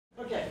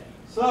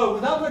So,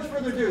 without much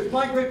further ado, it's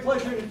my great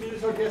pleasure to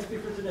introduce our guest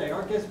speaker today.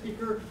 Our guest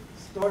speaker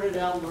started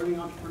out learning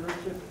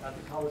entrepreneurship at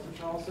the College of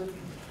Charleston.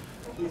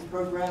 He's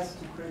progressed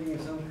to creating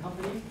his own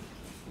company.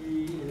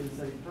 He is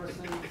a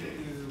person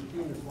he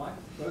and his wife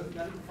both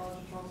met at the College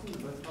of Charleston.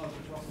 They're both College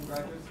of Charleston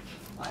graduates.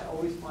 I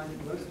always find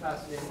it most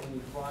fascinating when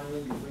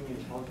you bring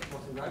in College of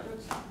Charleston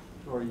graduates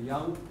who are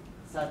young,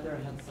 sat there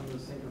and had some of the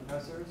same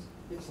professors,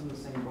 hit some of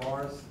the same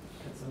bars,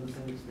 had some of the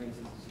same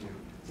experiences as you.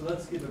 So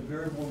let's give a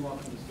very warm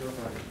welcome to Stewart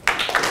Vernon.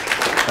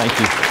 Thank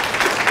you.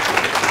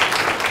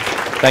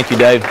 Thank you,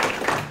 Dave.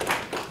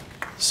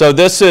 So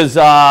this is,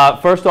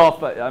 first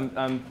off,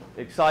 I'm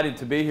excited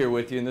to be here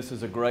with you, and this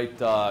is a great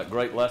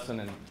lesson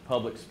in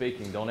public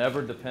speaking. Don't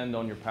ever depend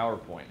on your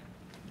PowerPoint.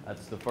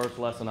 That's the first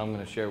lesson I'm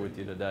going to share with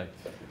you today.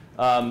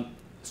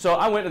 So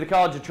I went to the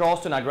College of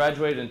Charleston. I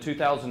graduated in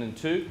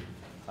 2002.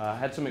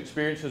 Had some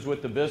experiences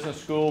with the business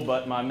school,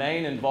 but my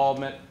main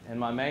involvement and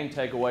my main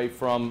takeaway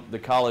from the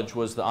college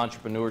was the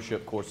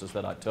entrepreneurship courses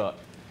that I took.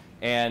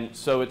 And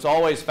so it's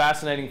always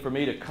fascinating for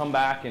me to come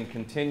back and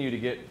continue to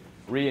get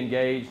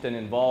re-engaged and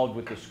involved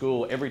with the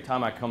school. Every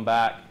time I come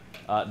back,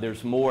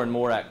 there's more and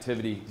more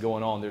activity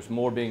going on. There's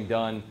more being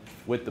done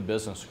with the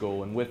business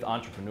school and with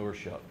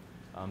entrepreneurship.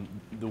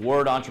 The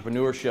word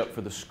entrepreneurship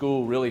for the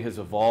school really has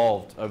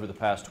evolved over the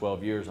past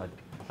 12 years.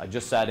 I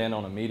just sat in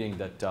on a meeting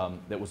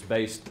that was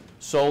based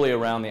solely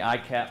around the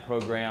ICAP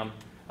program,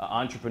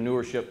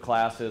 entrepreneurship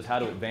classes, how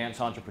to advance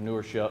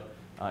entrepreneurship,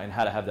 and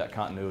how to have that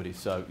continuity.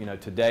 So, you know,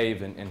 to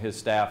Dave and his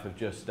staff have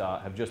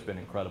just been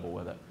incredible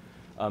with it.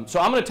 So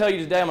I'm going to tell you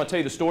today, I'm going to tell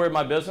you the story of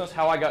my business,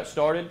 how I got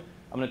started.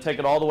 I'm going to take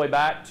it all the way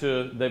back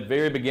to the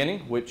very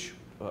beginning, which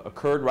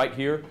occurred right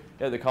here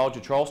at the College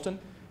of Charleston,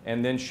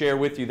 and then share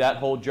with you that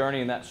whole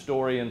journey and that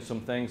story and some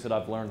things that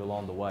I've learned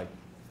along the way.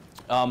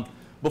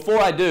 Before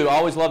I do, I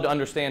always love to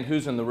understand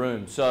who's in the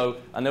room. So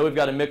I know we've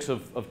got a mix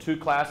of two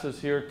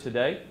classes here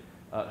today.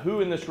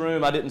 Who in this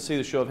room, I didn't see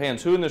the show of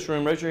hands, who in this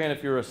room, raise your hand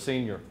if you're a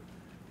senior,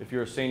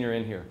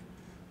 in here.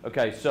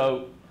 Okay,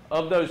 so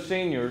of those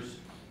seniors,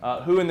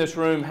 who in this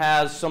room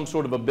has some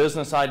sort of a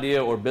business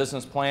idea or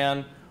business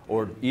plan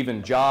or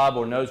even job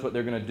or knows what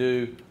they're going to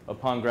do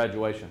upon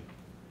graduation?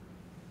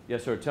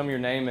 Yes, sir. Tell me your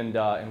name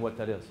and what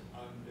that is.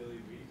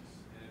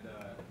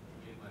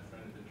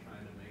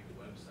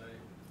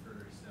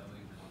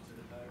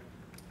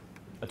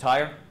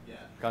 Attire? Yeah.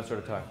 Concert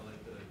attire. All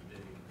like the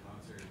big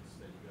concerts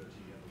that you go to,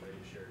 you have to wear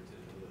shirts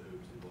and hula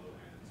hoops and blow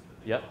hands,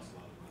 but they Yep. cost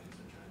a lot of money, so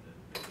trying to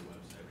make a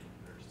website where you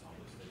can purchase all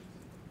those things.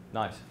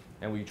 Nice.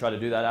 And will you try to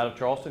do that out of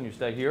Charleston? You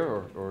stay here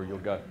or you'll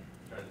go?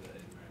 Try to do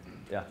that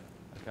anywhere.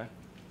 Yeah. Okay.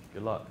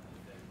 Good luck.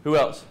 Who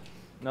else?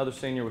 Another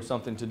senior with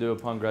something to do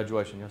upon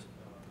graduation, yes?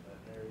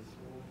 Veterinary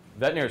school.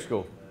 Veterinary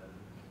school.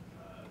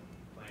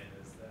 Plan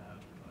is to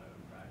have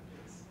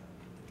practice.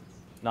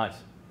 Nice.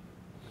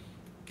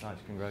 Nice.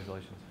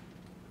 Congratulations.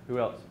 Who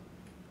else?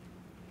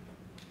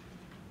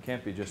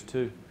 Can't be just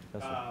two.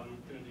 Going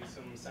to do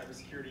some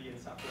cybersecurity and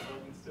software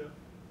development stuff.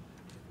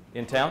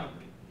 In town?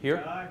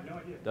 Here? I have no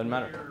idea. Doesn't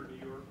matter. Here,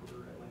 New York,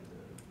 or Atlanta.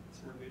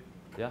 Somewhere good.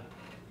 Yeah.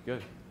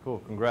 Good. Cool.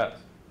 Congrats.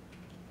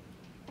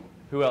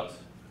 Who else?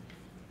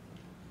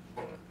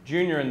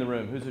 Junior in the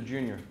room. Who's a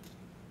junior?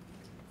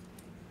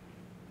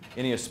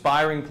 Any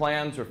aspiring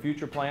plans or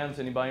future plans?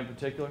 Anybody in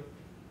particular?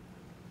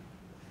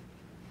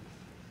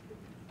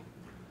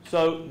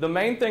 So the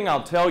main thing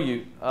I'll tell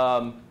you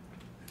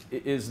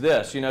is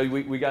this. You know,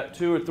 we got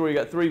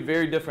three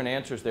very different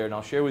answers there, and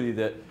I'll share with you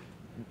that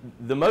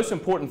the most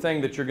important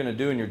thing that you're going to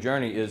do in your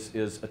journey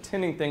is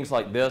attending things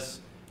like this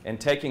and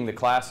taking the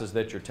classes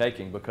that you're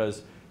taking,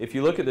 because if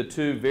you look at the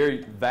two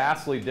very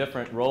vastly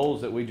different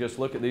roles that we just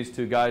look at these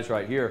two guys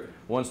right here,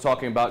 one's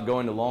talking about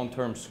going to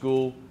long-term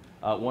school,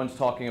 one's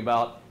talking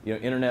about, you know,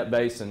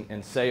 internet-based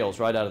and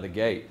sales right out of the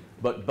gate,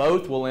 but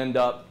both will end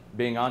up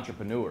being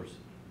entrepreneurs.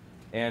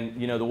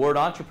 And, you know, the word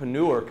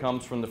entrepreneur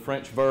comes from the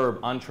French verb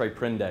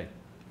entreprendre,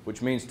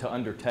 which means to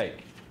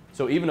undertake.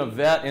 So even a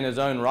vet in his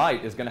own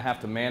right is going to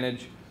have to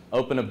manage,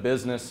 open a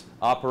business,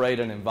 operate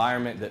an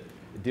environment that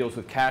deals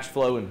with cash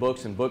flow and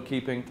books and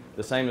bookkeeping,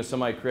 the same as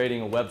somebody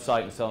creating a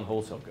website and selling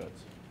wholesale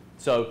goods.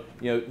 So,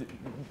 you know,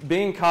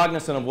 being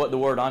cognizant of what the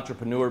word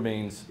entrepreneur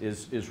means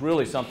is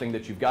really something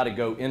that you've got to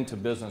go into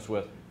business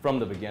with from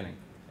the beginning.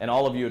 And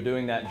all of you are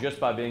doing that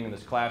just by being in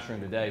this classroom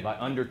today, by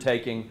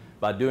undertaking,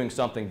 by doing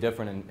something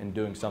different and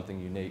doing something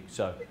unique.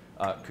 So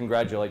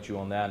congratulate you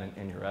on that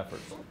and your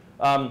efforts.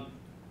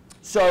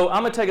 So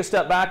I'm going to take a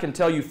step back and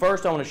tell you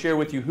first, I want to share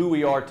with you who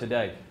we are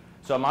today.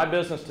 So my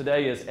business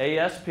today is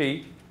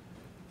ASP,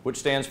 which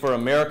stands for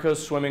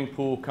America's Swimming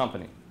Pool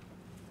Company.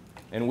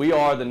 And we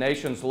are the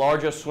nation's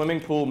largest swimming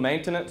pool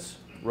maintenance,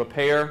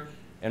 repair,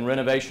 and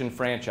renovation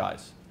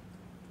franchise.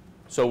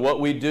 So what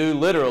we do,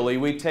 literally,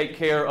 we take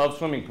care of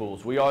swimming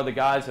pools. We are the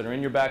guys that are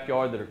in your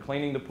backyard that are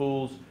cleaning the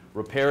pools,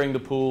 repairing the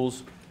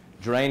pools,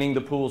 draining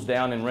the pools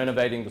down, and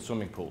renovating the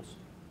swimming pools.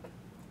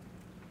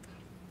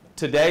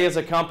 Today as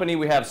a company,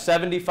 we have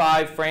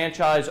 75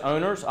 franchise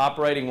owners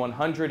operating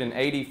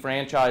 180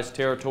 franchise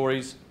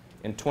territories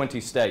in 20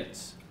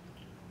 states.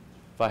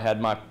 If I had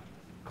my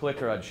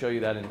clicker, I'd show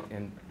you that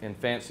in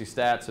fancy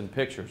stats and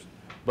pictures.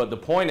 But the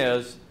point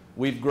is,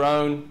 we've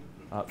grown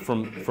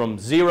from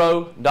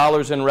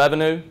 $0 in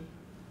revenue.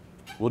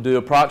 We'll do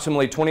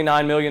approximately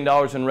 $29 million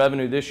in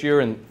revenue this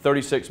year and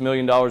 $36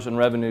 million in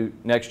revenue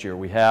next year.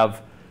 We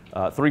have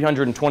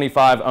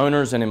 325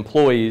 owners and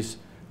employees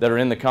that are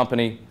in the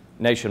company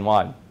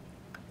nationwide.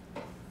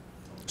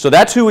 So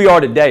that's who we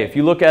are today. If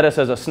you look at us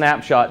as a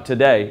snapshot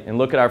today and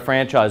look at our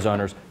franchise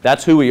owners,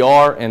 that's who we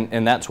are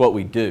and that's what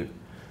we do.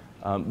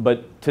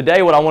 But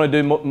today what I want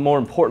to do more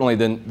importantly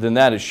than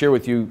that is share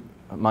with you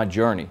my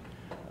journey.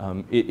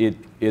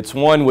 It's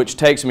one which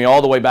takes me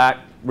all the way back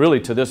really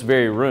to this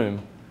very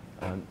room.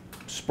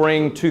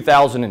 Spring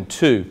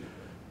 2002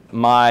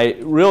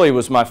 really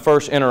was my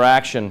first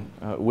interaction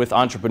with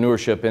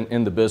entrepreneurship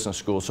in the business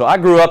school. So I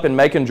grew up in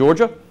Macon,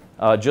 Georgia,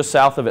 just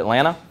south of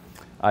Atlanta.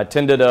 I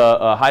attended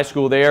a high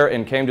school there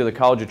and came to the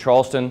College of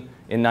Charleston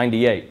in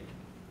 '98.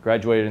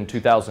 Graduated in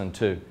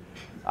 2002.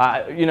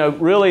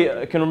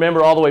 Really can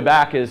remember all the way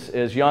back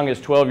as young as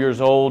 12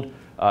 years old,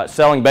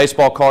 selling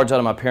baseball cards out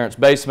of my parents'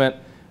 basement.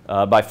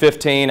 By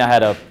 15, I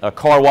had a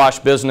car wash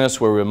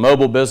business where we were a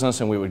mobile business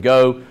and we would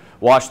go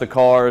wash the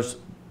cars,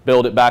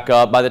 build it back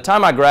up. By the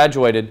time I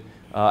graduated,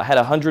 I had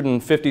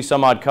 150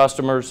 some odd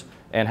customers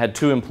and had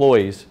 2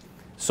 employees,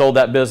 sold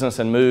that business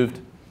and moved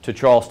to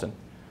Charleston.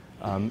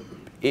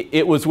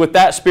 It was with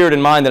that spirit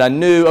in mind that I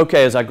knew,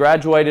 okay, as I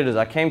graduated, as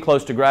I came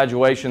close to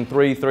graduation,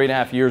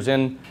 3.5 years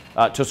in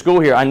to school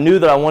here, I knew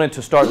that I wanted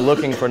to start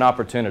looking for an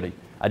opportunity.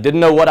 I didn't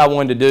know what I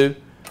wanted to do.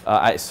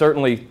 I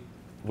certainly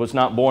was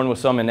not born with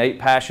some innate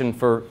passion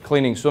for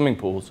cleaning swimming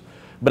pools,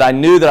 but I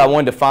knew that I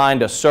wanted to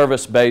find a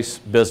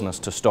service-based business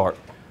to start.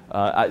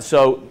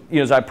 So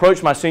as I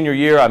approached my senior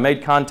year, I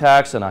made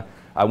contacts and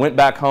I went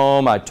back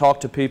home, I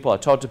talked to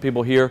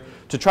people here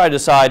to try to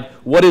decide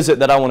what is it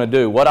that I want to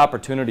do, what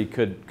opportunity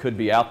could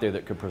be out there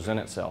that could present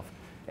itself.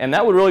 And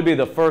that would really be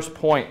the first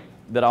point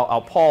that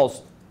I'll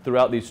pause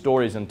throughout these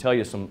stories and tell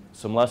you some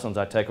lessons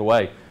I take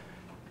away.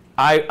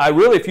 I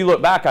really, if you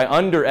look back, I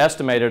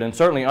underestimated and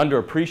certainly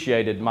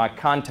underappreciated my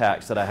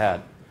contacts that I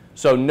had.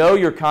 So know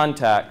your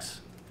contacts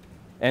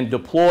and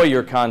deploy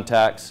your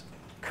contacts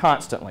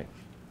constantly.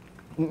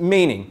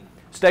 Meaning,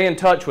 stay in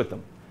touch with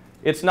them.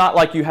 It's not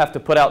like you have to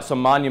put out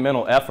some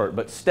monumental effort,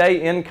 but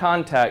stay in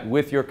contact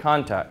with your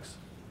contacts.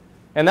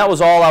 And that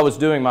was all I was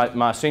doing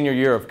my senior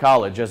year of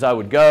college. As I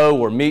would go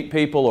or meet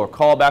people or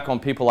call back on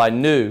people I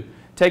knew,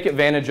 take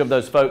advantage of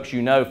those folks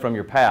you know from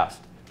your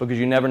past, because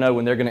you never know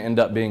when they're going to end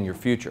up being your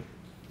future.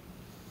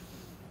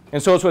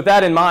 And so it's with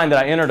that in mind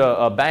that I entered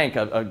a bank.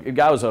 A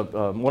guy was one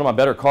of my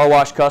better car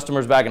wash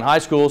customers back in high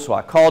school, so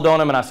I called on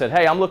him and I said,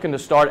 hey, I'm looking to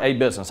start a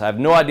business. I have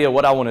no idea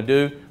what I want to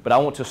do, but I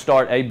want to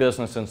start a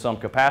business in some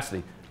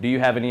capacity. Do you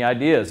have any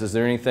ideas? Is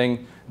there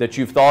anything that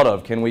you've thought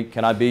of?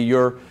 Can I be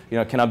your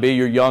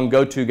young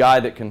go-to guy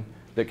that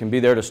can be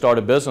there to start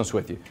a business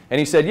with you? And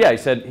he said, yeah.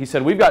 He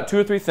said, we've got 2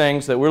 or 3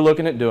 things that we're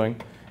looking at doing,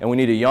 and we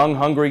need a young,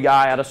 hungry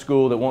guy out of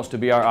school that wants to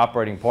be our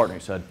operating partner.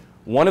 He said,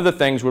 one of the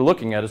things we're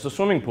looking at is a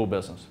swimming pool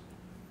business.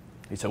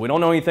 He said, we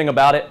don't know anything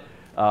about it.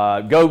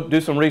 Go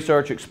do some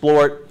research,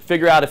 explore it,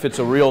 figure out if it's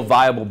a real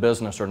viable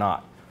business or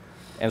not.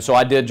 And so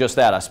I did just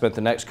that. I spent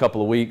the next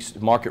couple of weeks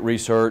market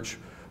research,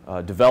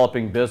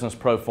 developing business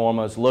pro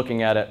formas,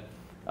 looking at it,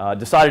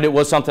 decided it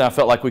was something I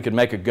felt like we could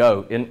make a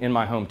go in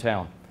my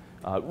hometown.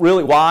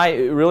 Really, why?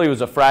 It really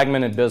was a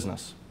fragmented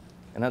business.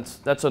 And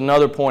that's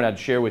another point I'd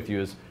share with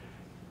you is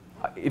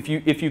if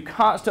you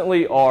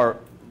constantly are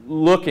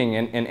looking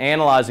and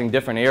analyzing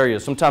different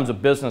areas, sometimes a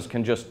business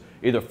can just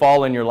either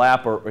fall in your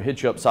lap or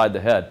hit you upside the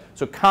head.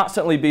 So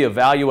constantly be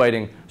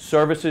evaluating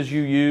services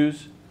you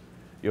use,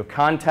 your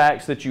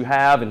contacts that you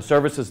have and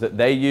services that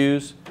they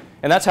use.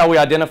 And that's how we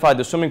identified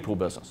the swimming pool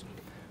business.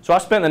 So I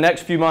spent the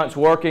next few months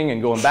working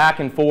and going back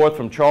and forth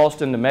from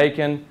Charleston to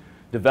Macon,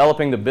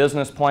 developing the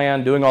business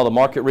plan, doing all the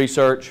market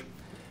research.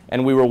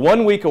 And we were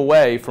 1 week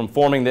away from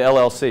forming the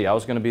LLC. I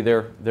was going to be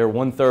their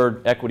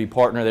 1/3 equity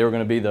partner. They were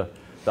going to be the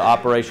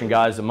operation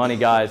guys, the money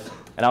guys,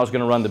 and I was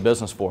going to run the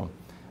business for them.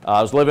 I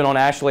was living on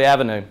Ashley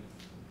Avenue.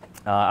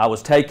 I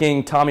was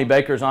taking Tommy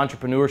Baker's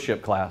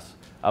entrepreneurship class.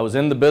 I was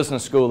in the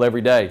business school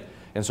every day,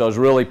 and so I was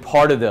really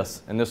part of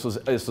this, and this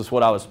is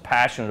what I was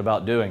passionate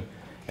about doing.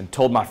 And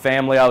told my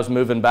family I was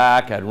moving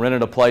back. I'd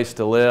rented a place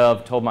to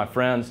live, told my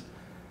friends.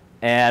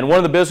 And one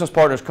of the business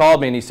partners called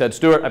me and he said,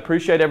 Stewart, I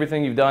appreciate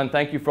everything you've done.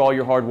 Thank you for all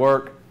your hard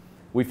work.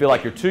 We feel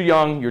like you're too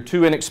young, you're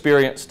too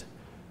inexperienced.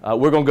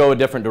 We're going to go a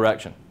different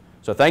direction.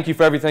 So thank you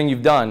for everything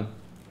you've done.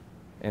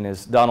 And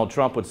as Donald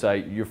Trump would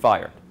say, you're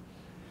fired.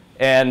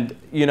 And,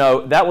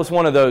 that was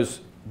one of those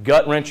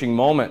gut-wrenching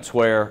moments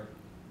where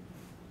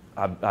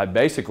I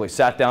basically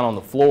sat down on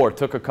the floor,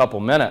 took a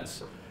couple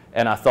minutes,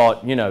 and I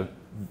thought,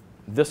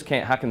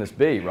 how can this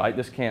be, right?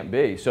 This can't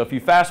be. So if you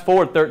fast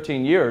forward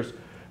 13 years,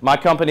 my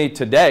company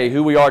today,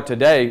 who we are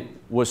today,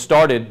 was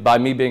started by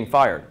me being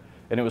fired.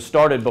 And it was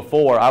started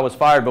I was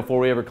fired before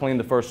we ever cleaned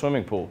the first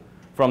swimming pool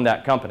from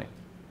that company.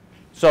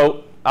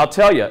 So I'll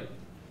tell you,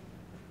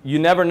 you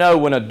never know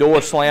when a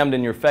door slammed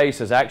in your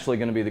face is actually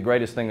going to be the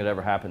greatest thing that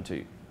ever happened to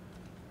you.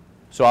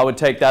 So I would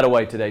take that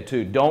away today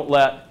too. Don't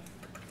let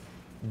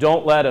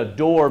a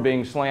door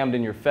being slammed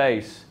in your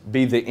face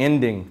be the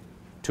ending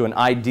to an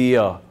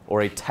idea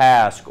or a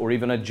task or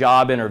even a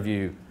job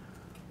interview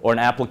or an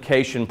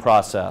application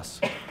process.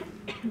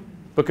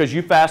 Because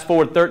you fast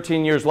forward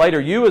 13 years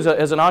later, you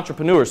as an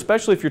entrepreneur,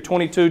 especially if you're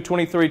 22,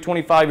 23,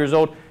 25 years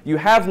old, you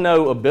have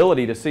no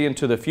ability to see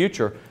into the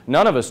future.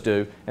 None of us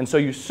do. And so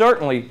you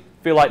certainly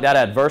feel like that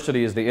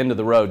adversity is the end of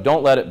the road.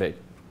 Don't let it be.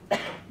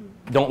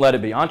 Don't let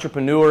it be.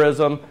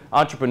 Entrepreneurism,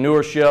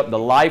 entrepreneurship, the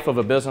life of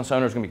a business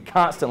owner is going to be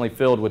constantly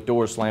filled with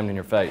doors slammed in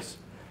your face.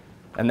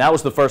 And that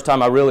was the first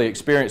time I really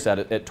experienced that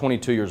at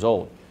 22 years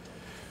old.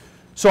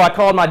 So I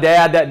called my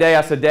dad that day.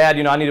 I said, Dad,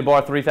 I need to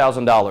borrow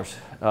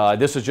 $3,000.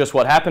 This is just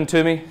what happened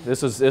to me.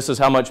 This is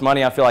how much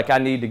money I feel like I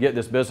need to get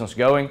this business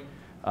going.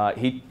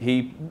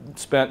 He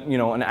spent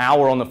an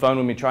hour on the phone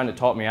with me trying to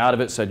talk me out of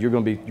it. Said you're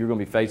going to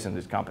be facing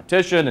this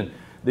competition and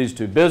these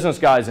two business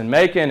guys in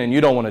Macon, and you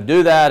don't want to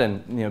do that,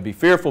 and be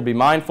fearful, be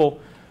mindful.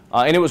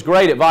 And it was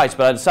great advice,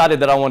 but I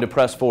decided that I wanted to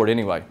press forward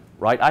anyway.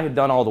 Right? I had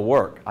done all the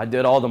work. I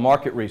did all the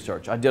market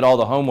research. I did all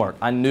the homework.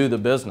 I knew the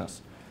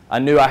business. I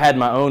knew I had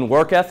my own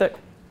work ethic.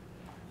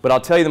 But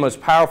I'll tell you the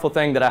most powerful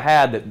thing that I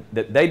had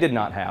that they did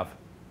not have,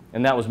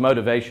 and that was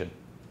motivation.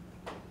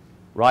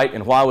 Right?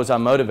 And why was I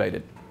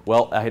motivated?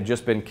 Well, I had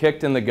just been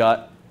kicked in the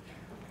gut,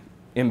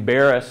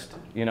 embarrassed,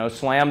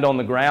 slammed on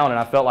the ground, and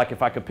I felt like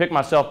if I could pick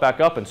myself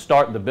back up and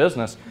start the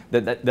business,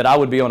 that I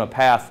would be on a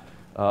path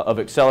of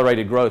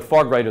accelerated growth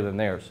far greater than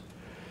theirs.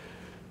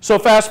 So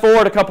fast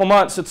forward a couple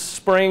months, it's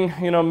spring,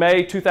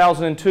 May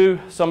 2002.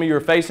 Some of you are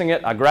facing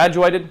it. I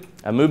graduated,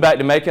 I moved back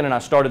to Macon, and I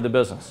started the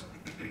business.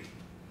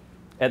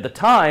 At the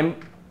time,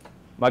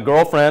 my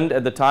girlfriend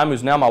at the time,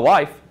 who's now my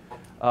wife,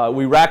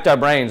 we racked our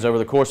brains over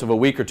the course of a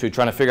week or two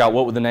trying to figure out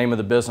what would the name of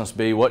the business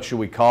be, what should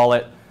we call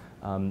it.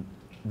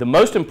 The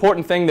most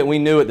important thing that we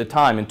knew at the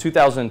time in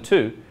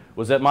 2002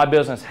 was that my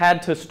business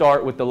had to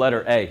start with the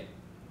letter A.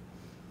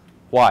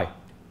 Why?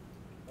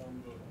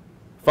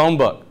 Phone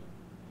book.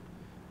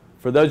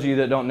 For those of you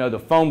that don't know, the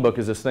phone book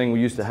is this thing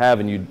we used to have,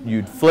 and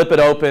you'd flip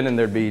it open and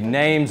there'd be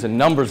names and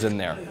numbers in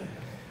there.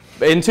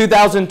 In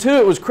 2002,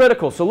 it was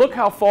critical. So look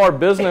how far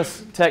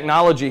business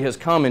technology has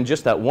come in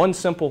just that one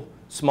simple,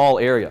 small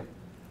area.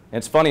 And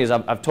it's funny, is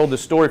I've told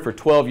this story for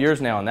 12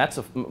 years now, and that's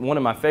one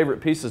of my favorite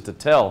pieces to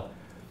tell,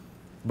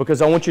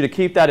 because I want you to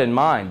keep that in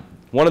mind.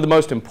 One of the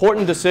most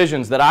important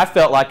decisions that I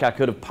felt like I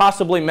could have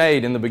possibly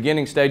made in the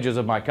beginning stages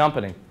of my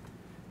company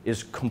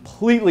is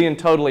completely and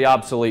totally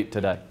obsolete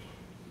today.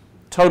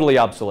 Totally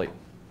obsolete.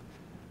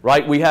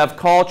 Right? We have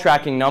call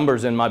tracking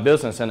numbers in my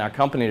business and our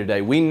company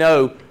today. We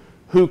know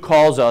who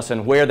calls us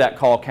and where that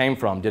call came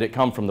from. Did it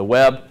come from the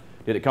web?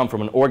 Did it come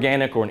from an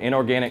organic or an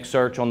inorganic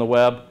search on the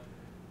web?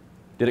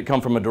 Did it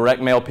come from a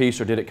direct mail piece,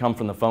 or did it come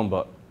from the phone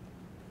book?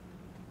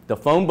 The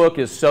phone book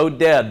is so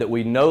dead that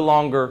we no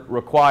longer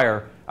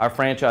require our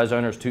franchise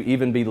owners to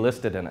even be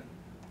listed in it.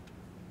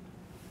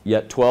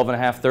 Yet 12 and a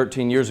half,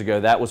 13 years ago,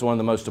 that was one of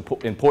the most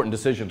important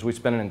decisions we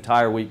spent an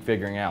entire week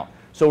figuring out.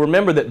 So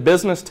remember that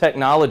business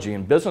technology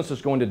and business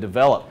is going to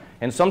develop,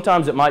 and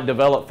sometimes it might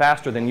develop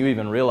faster than you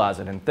even realize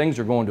it, and things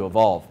are going to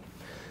evolve.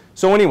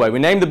 So anyway, we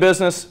named the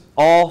business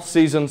All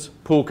Seasons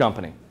Pool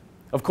Company.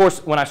 Of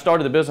course, when I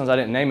started the business, I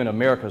didn't name it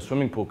America's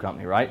Swimming Pool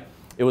Company, right?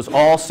 It was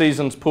All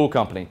Seasons Pool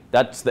Company.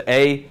 That's the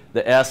A,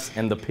 the S,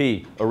 and the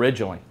P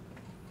originally.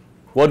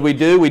 What did we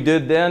do? We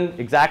did then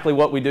exactly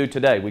what we do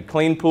today. We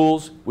cleaned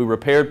pools, we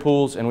repaired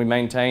pools, and we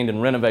maintained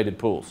and renovated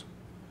pools.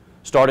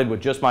 Started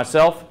with just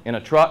myself in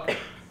a truck.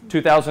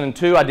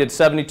 2002, I did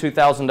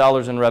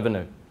 $72,000 in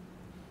revenue.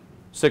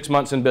 6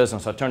 months in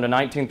business, I turned a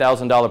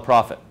 $19,000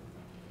 profit.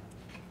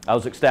 I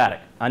was ecstatic.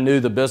 I knew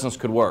the business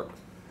could work.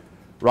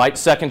 Right?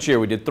 Second year,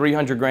 we did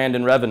 300 grand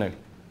in revenue.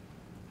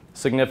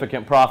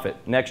 Significant profit.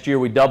 Next year,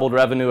 we doubled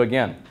revenue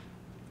again.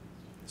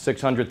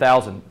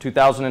 600,000.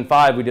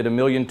 2005, we did $1.2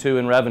 million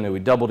in revenue. We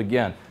doubled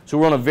again. So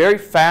we're on a very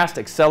fast,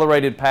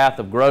 accelerated path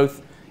of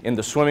growth in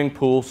the swimming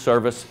pool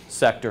service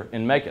sector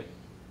in Macon.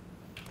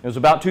 It was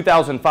about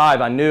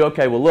 2005, I knew,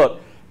 okay, well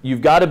look,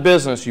 you've got a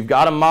business, you've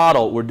got a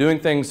model, we're doing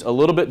things a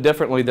little bit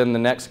differently than the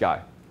next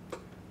guy.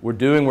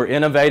 We're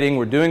innovating,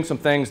 we're doing some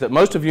things that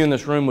most of you in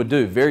this room would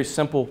do, very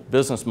simple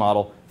business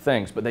model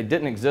things, but they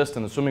didn't exist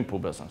in the swimming pool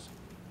business.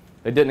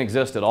 They didn't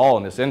exist at all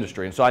in this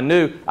industry. And so I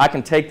knew I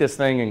can take this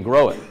thing and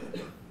grow it.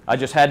 I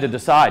just had to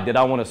decide, did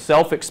I want to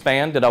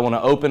self-expand? Did I want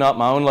to open up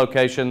my own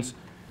locations?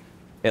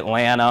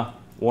 Atlanta,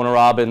 Warner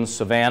Robins,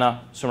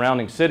 Savannah,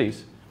 surrounding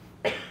cities.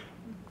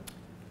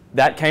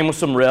 That came with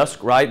some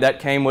risk, right? That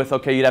came with,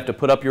 okay, you'd have to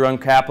put up your own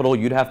capital,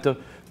 you'd have to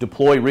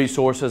deploy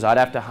resources, I'd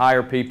have to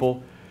hire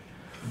people.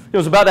 It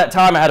was about that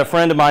time I had a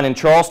friend of mine in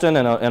Charleston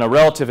and a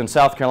relative in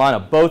South Carolina,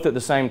 both at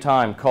the same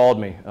time called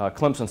me,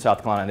 Clemson,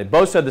 South Carolina. They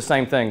both said the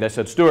same thing. They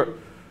said, Stewart,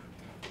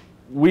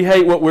 we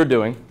hate what we're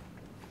doing.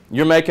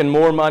 You're making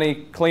more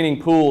money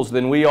cleaning pools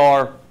than we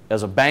are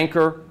as a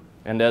banker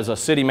and as a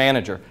city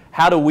manager.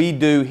 How do we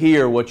do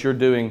here what you're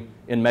doing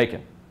in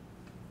Macon?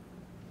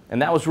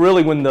 And that was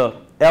really when the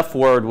F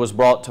word was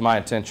brought to my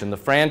attention, the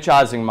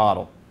franchising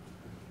model.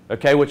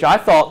 Okay, which I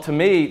thought, to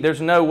me,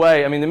 there's no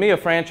way. I mean, to me, a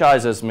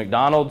franchise is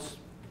McDonald's,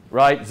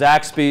 right?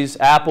 Zaxby's,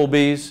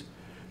 Applebee's,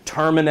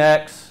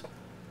 Terminex,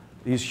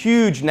 these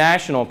huge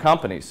national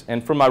companies.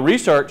 And from my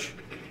research,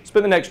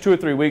 spent the next 2 or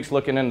 3 weeks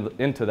looking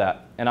into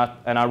that, and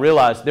I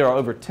realized there are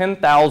over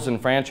 10,000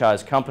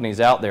 franchise companies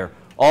out there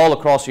all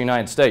across the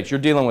United States. You're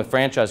dealing with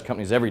franchise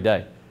companies every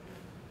day.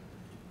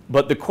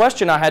 But the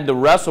question I had to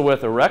wrestle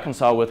with or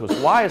reconcile with was,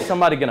 why is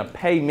somebody going to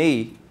pay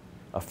me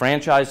a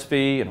franchise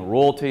fee and a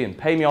royalty and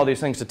pay me all these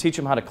things to teach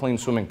them how to clean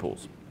swimming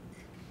pools?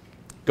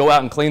 Go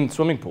out and clean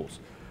swimming pools,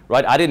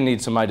 right? I didn't need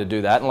somebody to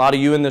do that, and a lot of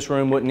you in this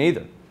room wouldn't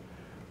either.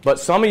 But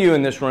some of you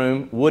in this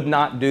room would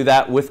not do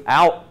that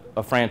without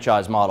a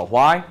franchise model.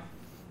 Why?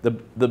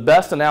 The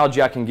best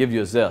analogy I can give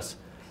you is this.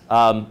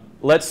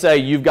 Let's say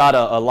you've got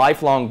a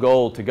lifelong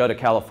goal to go to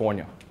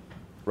California,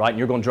 right? And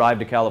you're going to drive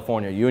to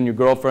California. You and your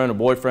girlfriend or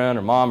boyfriend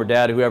or mom or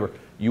dad or whoever,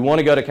 you want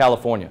to go to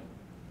California.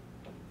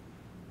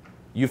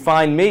 You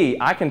find me,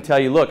 I can tell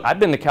you, look, I've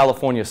been to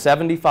California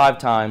 75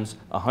 times,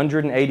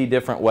 180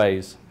 different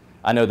ways.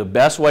 I know the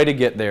best way to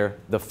get there,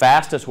 the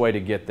fastest way to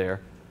get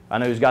there. I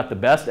know who's got the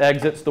best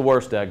exits, the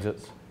worst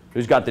exits,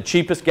 who's got the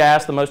cheapest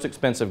gas, the most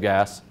expensive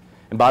gas.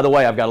 And by the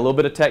way, I've got a little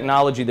bit of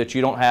technology that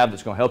you don't have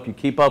that's going to help you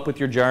keep up with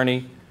your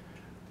journey,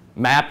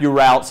 map your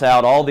routes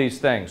out, all these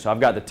things. So I've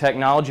got the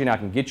technology and I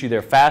can get you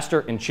there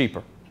faster and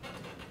cheaper.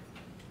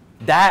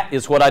 That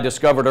is what I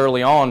discovered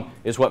early on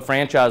is what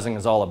franchising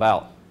is all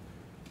about.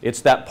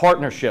 It's that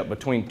partnership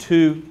between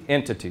two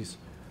entities.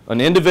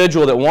 An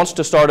individual that wants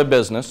to start a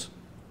business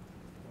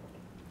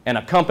and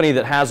a company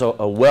that has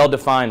a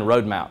well-defined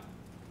roadmap.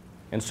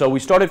 And so we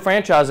started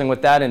franchising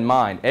with that in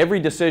mind. Every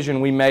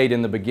decision we made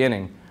in the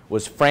beginning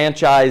was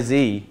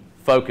franchisee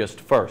focused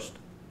first.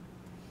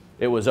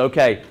 It was,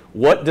 okay,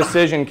 what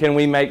decision can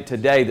we make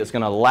today that's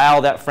going to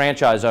allow that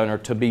franchise owner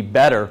to be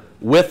better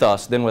with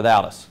us than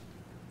without us?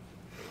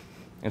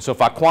 And so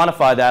if I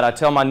quantify that, I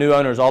tell my new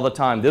owners all the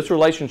time, this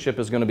relationship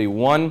is going to be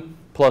 1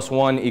 +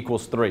 1 =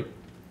 3.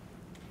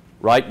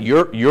 Right?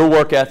 Your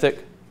work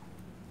ethic,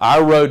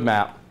 our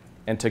roadmap,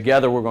 and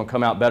together we're going to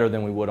come out better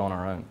than we would on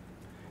our own.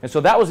 And so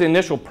that was the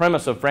initial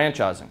premise of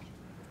franchising,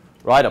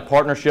 right? A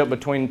partnership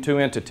between two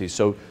entities.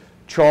 So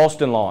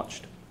Charleston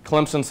launched.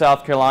 Clemson,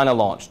 South Carolina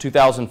launched,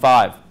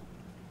 2005.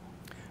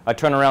 I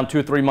turn around 2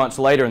 or 3 months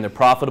later and they're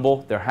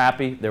profitable, they're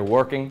happy, they're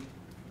working,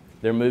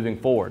 they're moving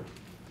forward.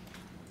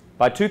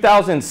 By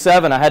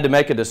 2007, I had to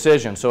make a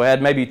decision. So I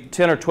had maybe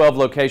 10 or 12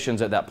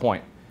 locations at that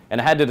point. And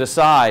I had to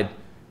decide,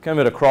 kind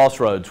of at a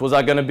crossroads, was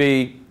I going to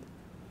be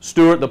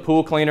Stewart the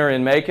pool cleaner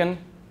in Macon,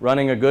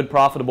 running a good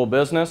profitable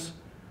business?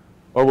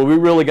 Or were we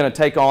really going to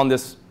take on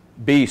this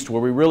beast?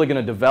 Were we really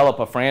going to develop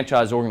a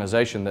franchise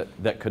organization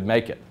that could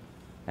make it?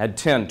 I had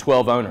 10,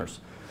 12 owners.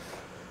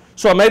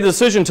 So I made the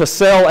decision to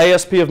sell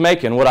ASP of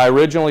Macon, what I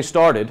originally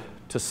started,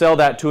 to sell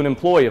that to an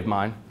employee of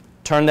mine,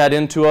 turn that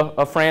into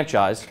a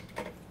franchise,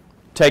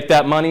 take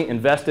that money,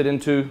 invest it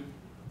into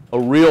a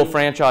real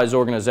franchise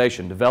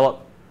organization, develop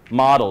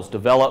models,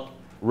 develop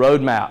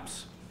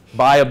roadmaps,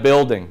 buy a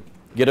building,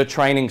 get a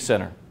training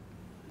center.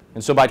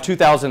 And so by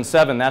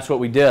 2007, that's what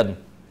we did.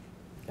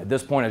 At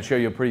this point, I'd show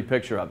you a pretty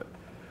picture of it.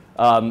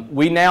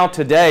 We now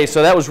today,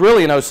 so that was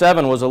really in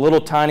 07, was a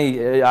little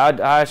tiny,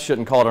 I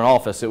shouldn't call it an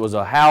office. It was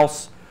a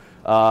house,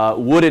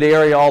 wooded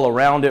area all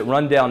around it,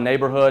 rundown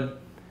neighborhood.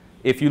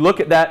 If you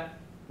look at that,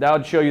 that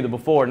would show you the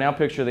before. Now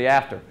picture the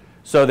after.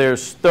 So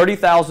there's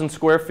 30,000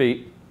 square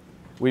feet.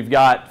 We've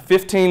got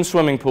 15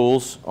 swimming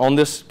pools on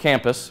this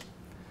campus,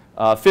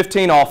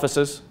 15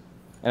 offices,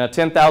 and a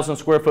 10,000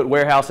 square foot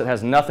warehouse that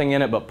has nothing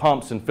in it but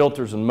pumps and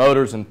filters and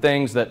motors and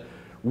things that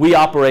we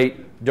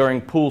operate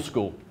during pool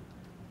school.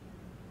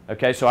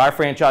 Okay, so our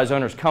franchise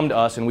owners come to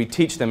us and we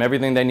teach them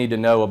everything they need to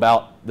know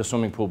about the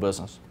swimming pool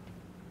business.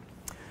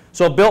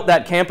 So I built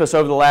that campus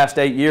over the last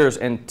 8 years,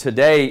 and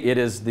today it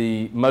is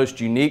the most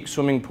unique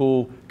swimming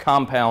pool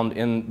compound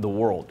in the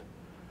world.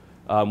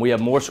 We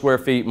have more square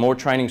feet, more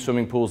training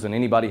swimming pools than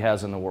anybody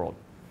has in the world.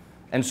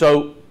 And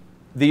so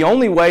the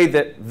only way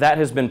that that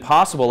has been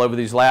possible over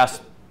these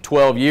last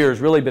 12 years,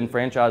 really been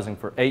franchising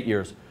for 8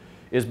 years,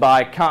 is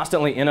by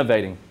constantly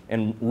innovating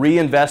and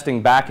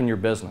reinvesting back in your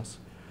business.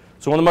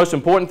 So one of the most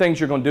important things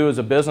you're going to do as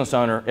a business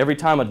owner, every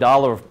time a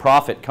dollar of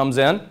profit comes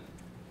in,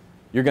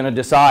 you're going to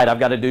decide, I've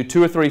got to do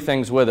 2 or 3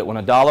 things with it when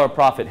a dollar of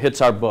profit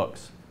hits our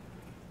books.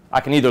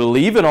 I can either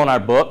leave it on our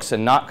books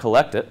and not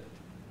collect it.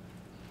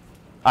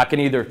 I can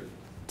either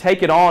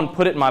take it on,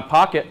 put it in my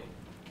pocket,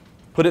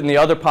 put it in the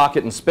other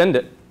pocket and spend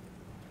it,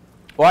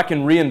 or I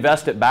can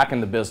reinvest it back in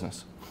the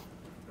business.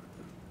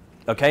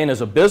 Okay, and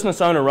as a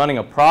business owner running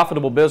a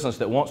profitable business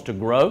that wants to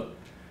grow,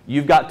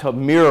 you've got to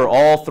mirror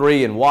all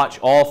 3 and watch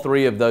all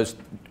 3 of those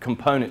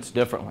components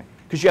differently,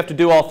 because you have to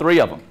do all 3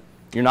 of them.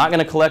 You're not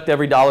going to collect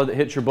every dollar that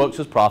hits your books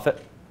as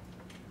profit.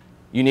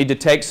 You need to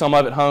take some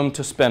of it home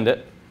to spend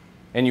it,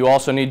 and you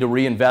also need to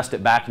reinvest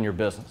it back in your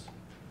business.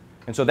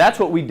 And so that's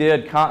what we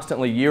did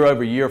constantly year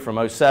over year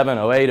from 07,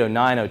 08,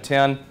 09,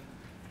 010.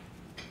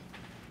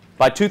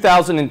 By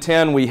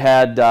 2010, we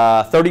had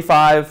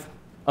 35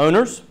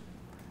 owners.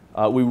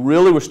 We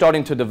really were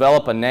starting to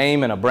develop a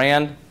name and a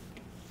brand.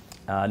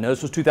 No,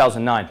 this was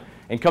 2009.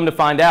 And come to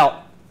find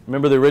out,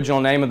 remember the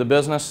original name of the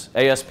business,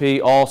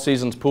 ASP All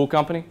Seasons Pool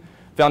Company?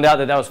 Found out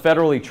that that was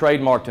federally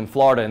trademarked in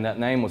Florida and that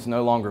name was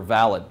no longer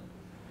valid.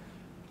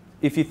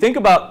 If you think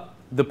about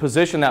the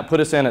position that put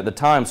us in at the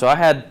time, so I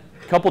had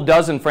a couple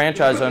dozen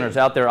franchise owners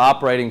out there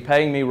operating,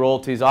 paying me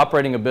royalties,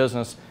 operating a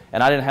business,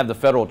 and I didn't have the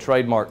federal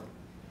trademark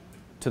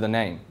to the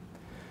name.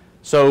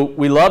 So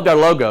we loved our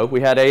logo.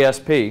 We had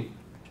ASP.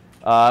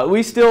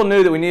 We still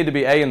knew that we needed to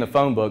be A in the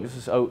phone book. This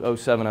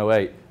is 07,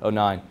 08,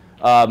 09.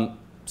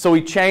 So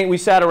we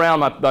sat around,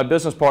 my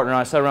business partner and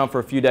I sat around for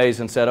a few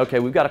days and said, okay,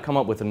 we've got to come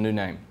up with a new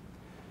name.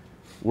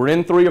 We're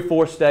in 3 or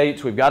 4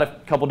 states. We've got a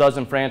couple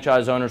dozen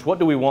franchise owners. What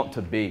do we want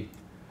to be?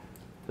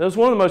 That was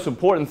one of the most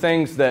important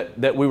things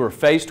that we were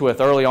faced with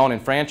early on in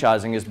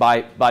franchising is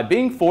by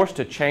being forced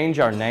to change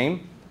our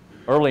name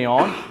early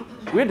on,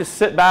 we had to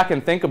sit back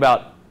and think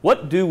about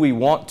what do we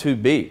want to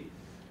be?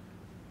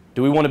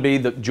 Do we want to be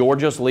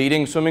Georgia's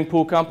leading swimming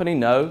pool company?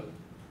 No. Do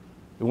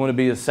we want to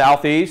be the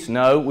Southeast?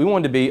 No. We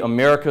wanted to be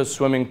America's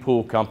swimming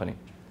pool company.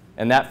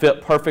 And that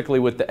fit perfectly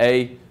with the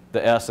A,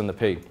 the S, and the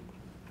P.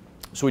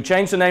 So we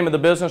changed the name of the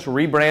business,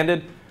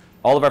 rebranded.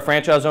 All of our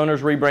franchise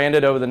owners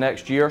rebranded over the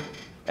next year.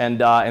 And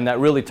that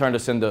really turned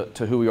us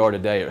into who we are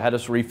today. It had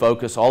us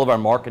refocus. All of our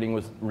marketing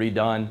was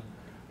redone.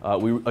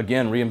 We,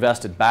 again,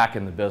 reinvested back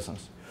in the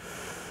business.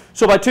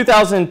 So by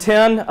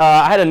 2010,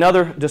 I had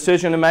another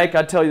decision to make.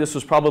 I'd tell you this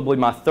was probably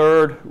my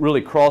third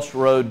really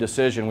crossroad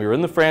decision. We were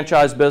in the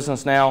franchise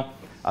business now.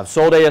 I've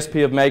sold ASP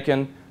of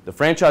Macon. The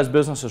franchise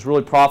business is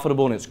really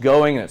profitable and it's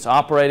going and it's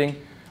operating.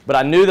 But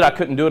I knew that I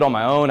couldn't do it on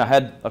my own. I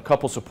had a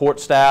couple support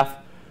staff.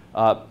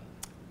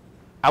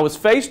 I was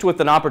faced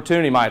with an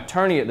opportunity. My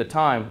attorney at the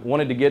time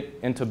wanted to get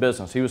into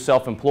business. He was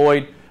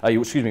self-employed.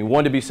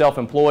 Wanted to be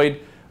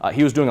self-employed.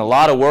 He was doing a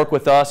lot of work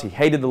with us. He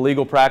hated the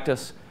legal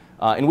practice.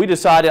 And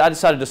I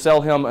decided to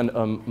sell him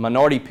a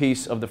minority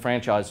piece of the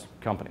franchise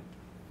company.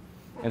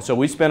 And so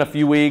we spent a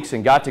few weeks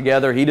and got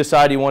together. He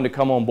decided he wanted to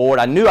come on board.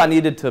 I knew I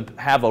needed to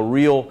have a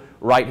real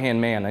right-hand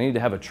man. I needed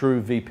to have a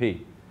true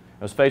VP.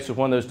 I was faced with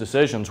one of those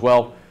decisions.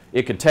 Well,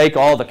 it could take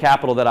all the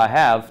capital that I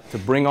have to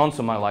bring on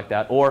somebody like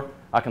that, or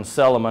I can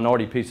sell a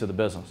minority piece of the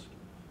business.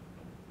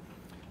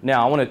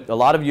 Now, a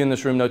lot of you in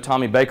this room know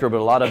Tommy Baker, but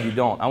a lot of you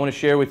don't. I want to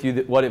share with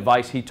you what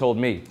advice he told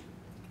me.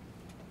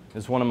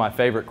 It's one of my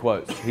favorite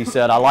quotes. He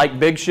said, I like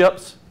big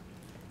ships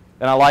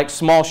and I like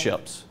small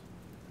ships,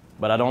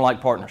 but I don't like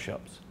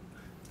partnerships.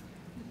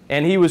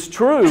 And he was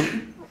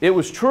true. It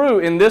was true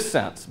in this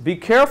sense. Be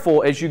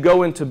careful as you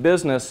go into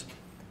business.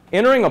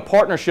 Entering a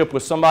partnership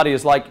with somebody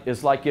is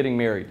like getting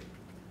married.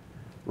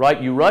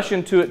 Right? You rush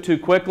into it too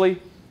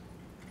quickly.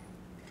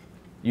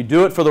 You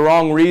do it for the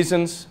wrong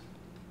reasons.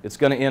 It's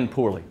going to end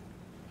poorly.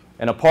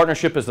 And a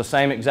partnership is the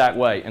same exact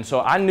way. And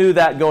so I knew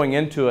that going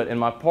into it, and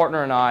my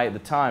partner and I at the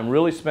time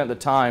really spent the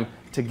time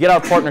to get our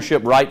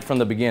partnership right from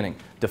the beginning,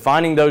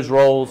 defining those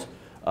roles,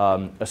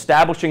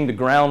 establishing the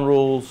ground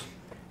rules,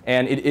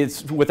 and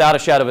it's without a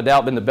shadow of a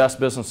doubt been the best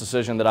business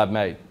decision that I've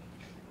made.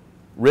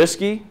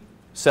 Risky,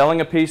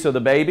 selling a piece of the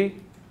baby,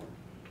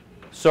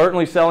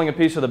 certainly selling a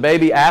piece of the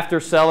baby after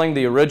selling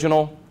the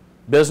original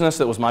business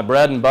that was my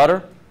bread and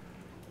butter,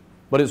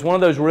 but it's one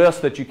of those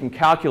risks that you can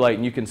calculate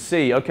and you can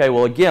see, okay,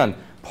 well again,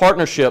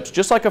 partnerships,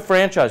 just like a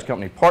franchise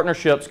company,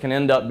 partnerships can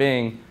end up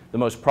being the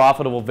most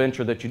profitable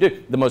venture that you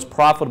do, the most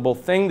profitable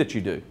thing that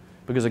you do.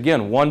 Because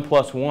again, 1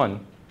 +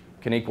 1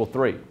 can equal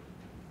 3.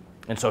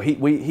 And so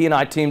he and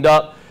I teamed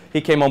up.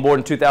 He came on board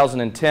in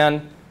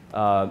 2010.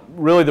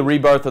 Really the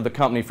rebirth of the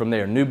company from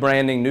there. New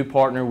branding, new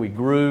partner. We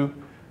grew.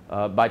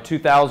 By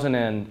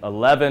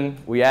 2011,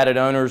 we added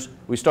owners.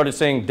 We started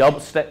seeing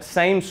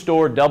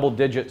same-store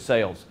double-digit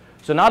sales.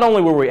 So not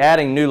only were we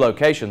adding new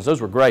locations,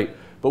 those were great,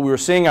 but we were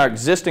seeing our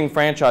existing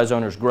franchise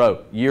owners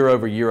grow year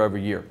over year over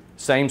year.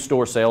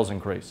 Same-store sales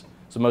increase.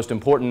 It's the most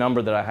important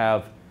number that I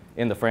have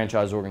in the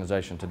franchise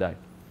organization today.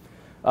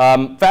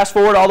 Fast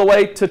forward all the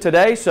way to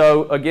today.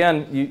 So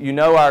again, you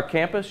know our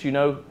campus, you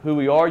know who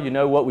we are, you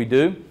know what we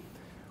do.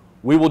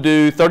 We will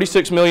do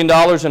 $36 million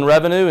in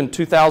revenue in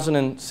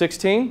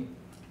 2016.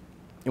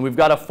 And we've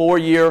got a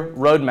 4-year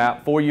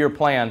roadmap, 4-year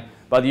plan.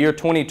 By the year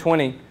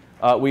 2020,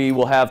 we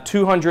will have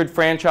 200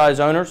 franchise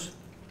owners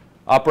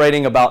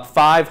operating about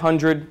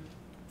 500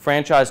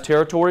 franchise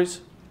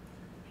territories,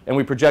 and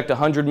we project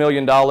 $100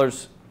 million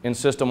in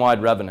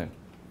system-wide revenue.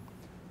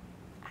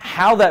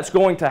 How that's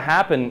going to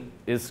happen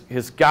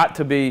has got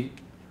to be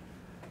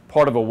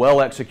part of a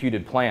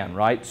well-executed plan,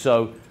 right?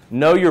 So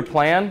know your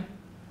plan,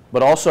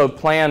 but also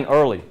plan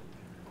early,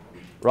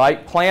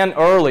 right? Plan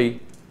early.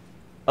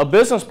 A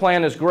business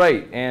plan is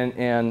great,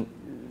 and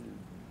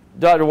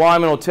Dr.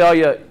 Wyman will tell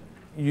you,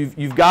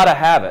 you've got to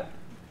have it.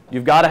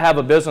 You've got to have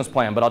a business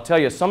plan, but I'll tell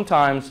you,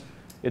 sometimes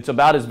it's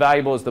about as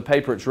valuable as the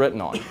paper it's written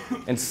on.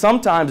 And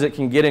sometimes it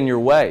can get in your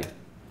way,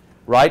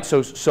 right?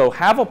 So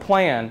have a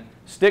plan,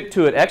 stick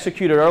to it,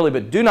 execute it early,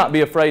 but do not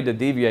be afraid to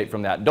deviate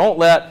from that. Don't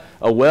let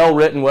a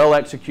well-written,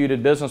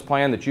 well-executed business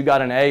plan that you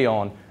got an A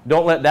on,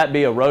 don't let that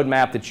be a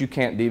roadmap that you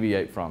can't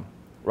deviate from,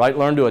 right?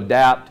 Learn to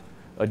adapt,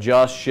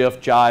 adjust,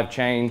 shift, jive,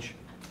 change.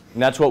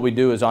 And that's what we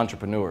do as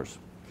entrepreneurs.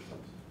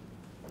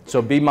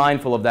 So be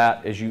mindful of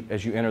that as you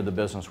enter the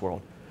business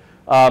world.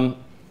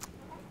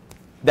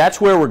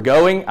 That's where we're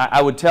going.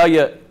 I would tell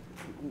you,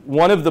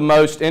 one of the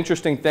most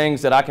interesting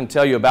things that I can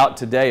tell you about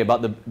today,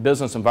 about the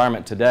business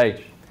environment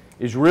today,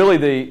 is really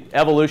the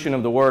evolution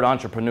of the word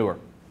entrepreneur.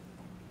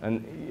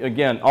 And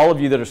again, all of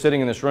you that are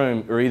sitting in this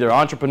room are either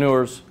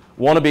entrepreneurs,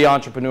 want to be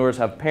entrepreneurs,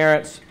 have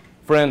parents,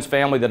 friends,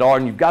 family that are,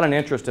 and you've got an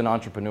interest in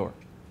entrepreneur.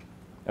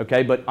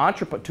 Okay, but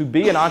to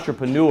be an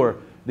entrepreneur,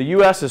 the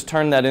U.S. has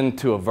turned that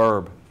into a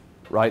verb,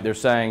 right? They're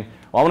saying,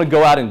 well, I want to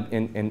go out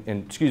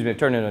and excuse me,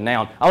 turn it into a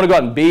noun. I want to go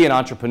out and be an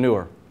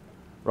entrepreneur,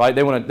 right?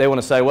 They want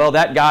to say, well,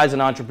 that guy's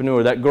an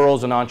entrepreneur, that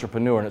girl's an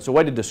entrepreneur, and it's a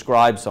way to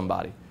describe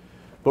somebody.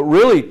 But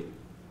really,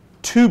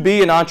 to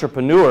be an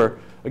entrepreneur,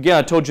 again,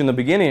 I told you in the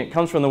beginning, it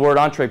comes from the word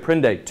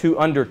entreprendre, to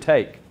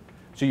undertake.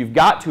 So you've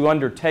got to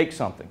undertake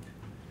something.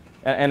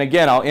 And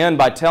again, I'll end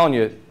by telling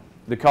you,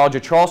 the College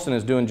of Charleston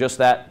is doing just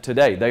that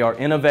today. They are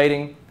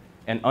innovating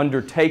and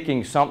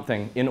undertaking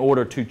something in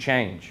order to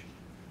change,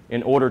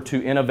 in order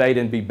to innovate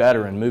and be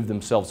better and move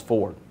themselves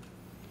forward.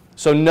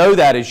 So know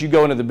that as you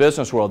go into the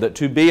business world, that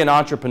to be an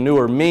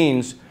entrepreneur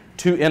means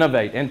to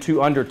innovate and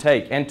to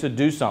undertake and to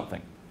do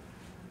something.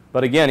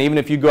 But again, even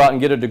if you go out and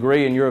get a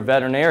degree and you're a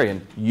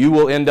veterinarian, you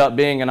will end up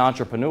being an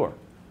entrepreneur.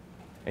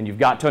 And you've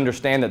got to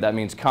understand that that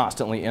means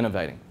constantly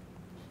innovating.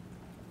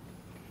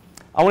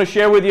 I want to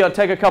share with you, I'll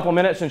take a couple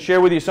minutes and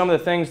share with you some of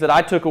the things that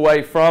I took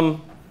away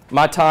from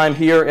my time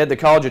here at the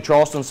College of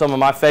Charleston, some of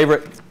my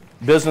favorite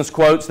business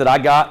quotes that I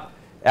got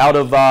out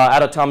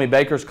of Tommy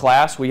Baker's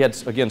class. We had,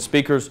 again,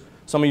 speakers,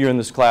 some of you in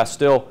this class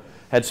still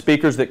had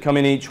speakers that come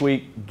in each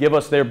week, give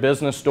us their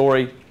business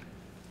story,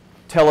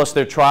 tell us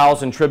their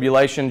trials and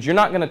tribulations. You're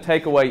not going to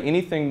take away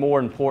anything more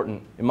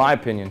important, in my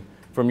opinion,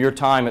 from your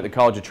time at the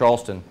College of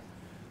Charleston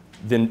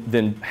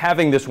than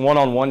having this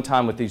one-on-one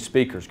time with these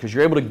speakers, because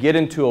you're able to get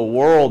into a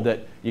world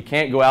that you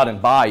can't go out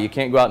and buy. You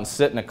can't go out and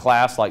sit in a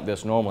class like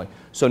this normally.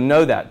 So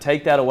know that.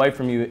 Take that away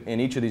from you in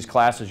each of these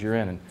classes you're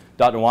in. And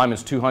Dr.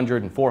 Wyman's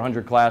 200 and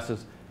 400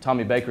 classes,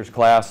 Tommy Baker's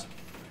class.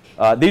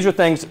 These are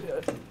things,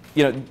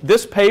 you know,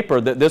 this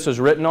paper that this is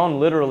written on,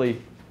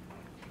 literally,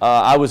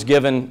 I was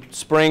given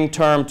spring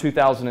term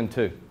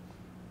 2002.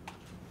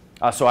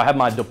 So I have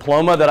my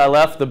diploma that I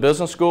left the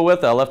business school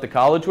with, that I left the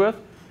college with,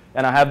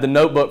 and I have the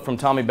notebook from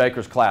Tommy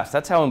Baker's class.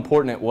 That's how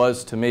important it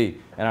was to me,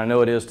 and I know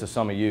it is to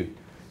some of you.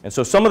 And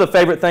so some of the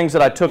favorite things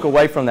that I took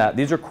away from that,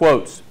 these are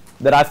quotes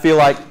that I feel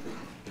like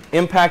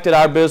impacted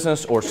our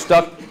business or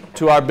stuck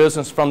to our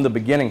business from the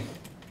beginning,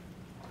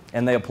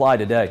 and they apply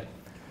today.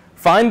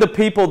 Find the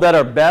people that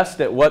are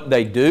best at what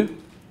they do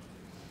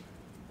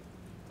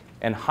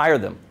and hire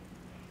them.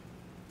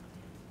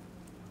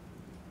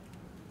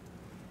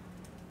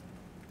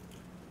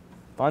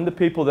 Find the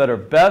people that are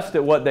best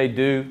at what they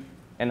do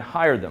and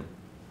hire them.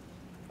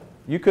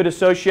 You could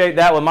associate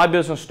that with my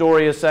business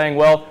story as saying,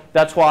 well,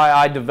 that's why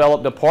I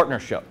developed a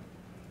partnership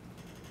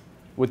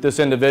with this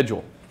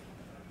individual,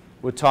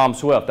 with Tom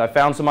Swift. I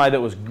found somebody that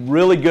was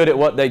really good at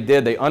what they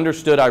did. They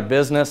understood our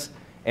business,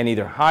 and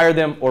either hire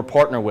them or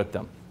partner with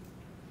them.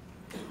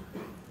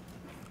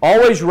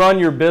 Always run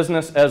your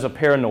business as a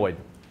paranoid.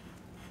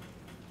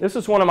 This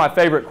is one of my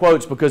favorite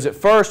quotes because at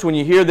first when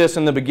you hear this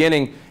in the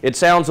beginning, it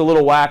sounds a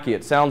little wacky.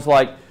 It sounds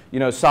like, you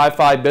know,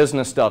 sci-fi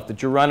business stuff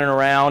that you're running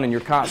around and you're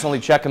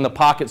constantly checking the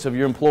pockets of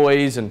your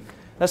employees, and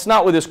that's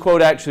not what this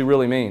quote actually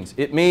really means.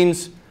 It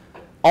means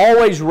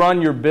always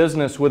run your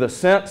business with a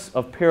sense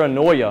of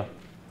paranoia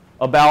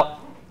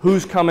about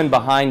who's coming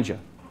behind you,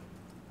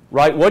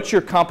 right? What's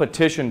your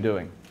competition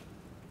doing?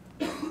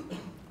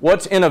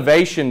 What's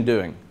innovation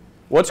doing?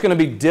 What's going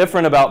to be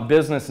different about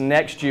business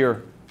next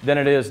year than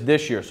it is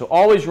this year? So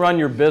always run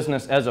your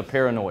business as a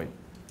paranoid.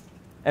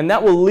 And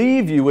that will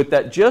leave you with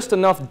that just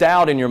enough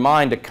doubt in your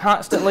mind to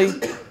constantly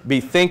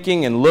be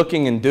thinking and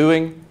looking and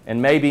doing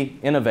and maybe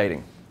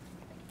innovating.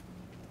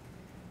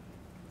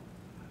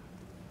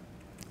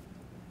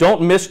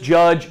 Don't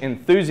misjudge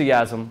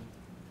enthusiasm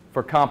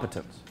for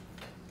competence.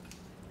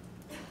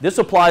 This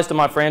applies to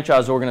my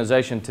franchise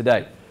organization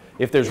today.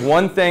 If there's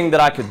one thing that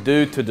I could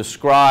do to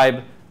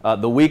describe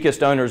the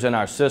weakest owners in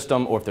our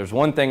system, or if there's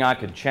one thing I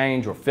could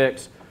change or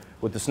fix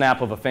with the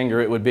snap of a finger,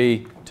 it would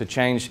be to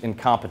change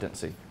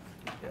incompetency.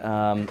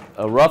 A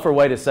rougher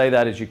way to say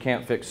that is you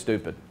can't fix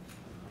stupid,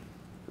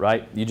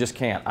 right? You just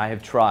can't. I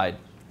have tried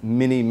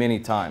many, many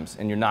times,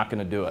 and you're not going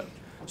to do it.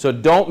 So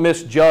don't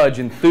misjudge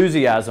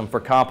enthusiasm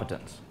for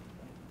competence.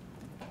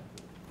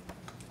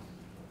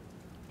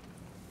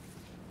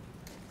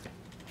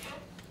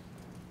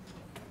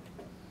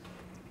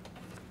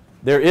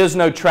 There is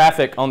no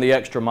traffic on the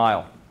extra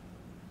mile.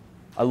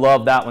 I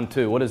love that one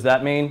too. What does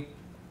that mean?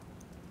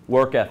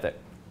 Work ethic.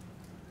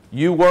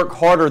 You work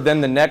harder than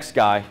the next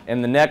guy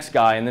and the next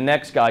guy and the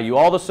next guy. You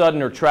all of a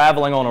sudden are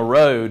traveling on a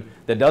road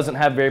that doesn't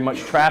have very much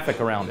traffic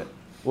around it.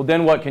 Well,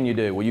 then what can you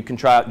do? Well, you can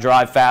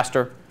drive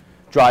faster,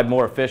 drive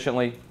more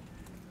efficiently,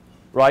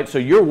 right? So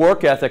your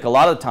work ethic, a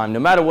lot of the time, no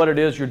matter what it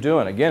is you're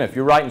doing, again, if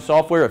you're writing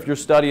software, if you're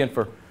studying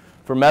for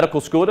for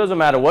medical school, it doesn't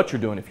matter what you're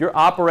doing. If you're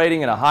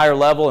operating at a higher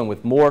level and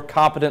with more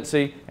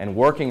competency and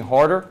working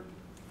harder,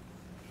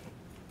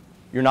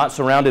 you're not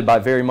surrounded by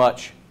very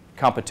much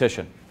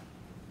competition.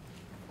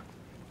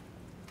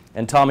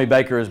 And Tommy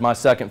Baker is my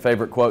second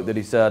favorite quote that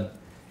he said,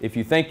 "If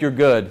you think you're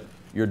good,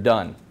 you're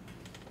done."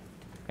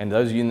 And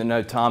those of you that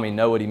know Tommy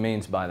know what he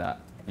means by that.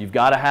 You've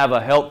got to have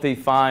a healthy,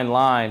 fine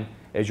line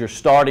as you're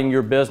starting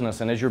your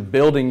business and as you're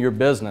building your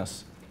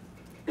business.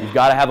 You've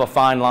got to have a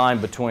fine line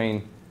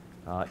between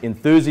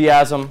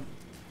enthusiasm,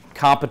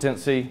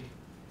 competency.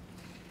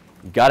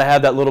 You've got to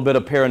have that little bit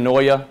of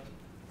paranoia.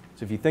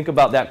 So if you think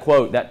about that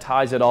quote, that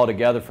ties it all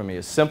together for me.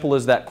 As simple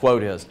as that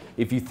quote is,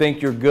 if you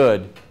think you're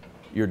good,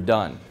 you're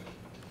done.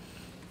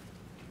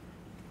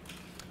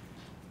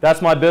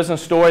 That's my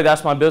business story.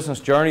 That's my business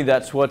journey.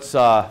 That's what's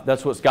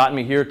gotten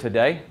me here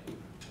today.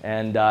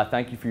 And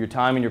thank you for your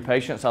time and your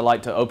patience. I'd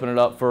like to open it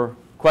up for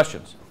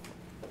questions.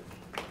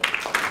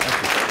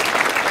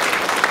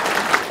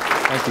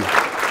 Thank you.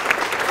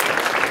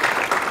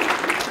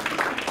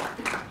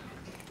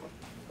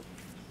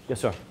 Yes,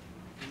 sir.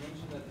 You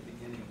mentioned at the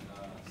beginning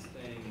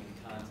staying in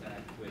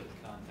contact with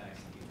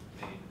contacts that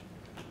you've made.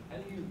 How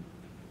do you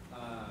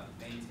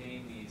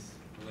maintain these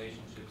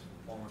relationships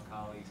with former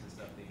colleagues and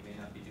stuff that you may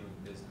not be doing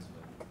business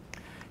with?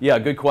 Yeah,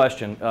 good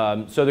question.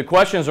 So the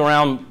question is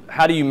around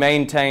how do you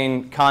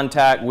maintain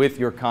contact with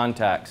your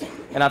contacts?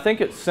 And I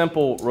think it's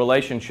simple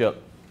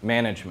relationship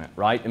management,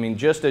 right? I mean,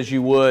 just as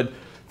you would,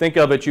 think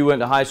of it, you went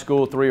to high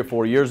school 3 or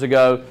 4 years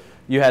ago,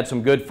 you had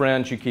some good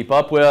friends you keep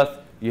up with,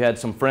 you had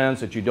some friends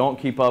that you don't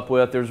keep up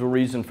with, there's a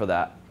reason for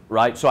that,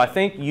 right? So I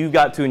think you've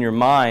got to, in your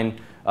mind,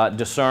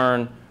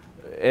 discern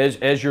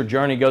as your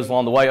journey goes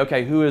along the way,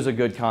 okay, who is a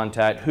good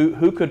contact?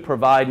 Who could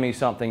provide me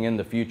something in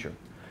the future?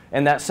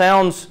 And that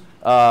sounds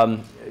a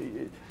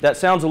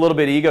little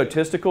bit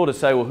egotistical to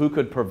say, well, who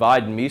could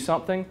provide me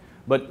something?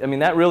 But I mean,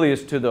 that really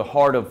is to the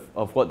heart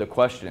of what the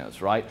question is,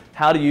 right?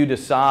 How do you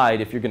decide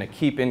if you're going to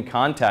keep in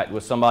contact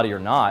with somebody or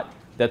not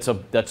that's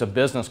a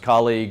business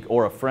colleague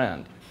or a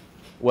friend?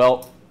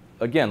 Well,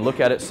 again, look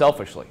at it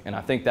selfishly, and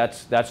I think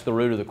that's the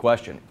root of the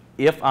question.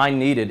 If I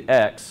needed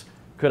X,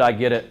 could I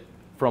get it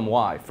from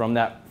Y, from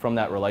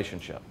that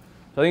relationship?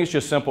 So I think it's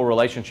just simple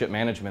relationship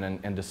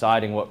management and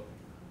deciding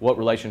what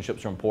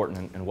relationships are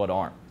important and what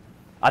aren't.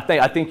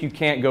 I think you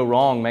can't go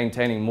wrong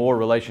maintaining more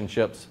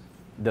relationships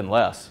than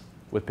less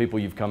with people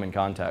you've come in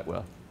contact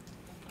with.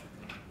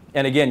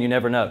 And again, you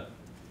never know,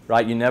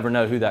 right? You never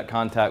know who that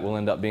contact will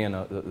end up being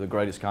the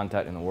greatest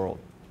contact in the world.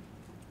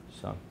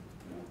 So.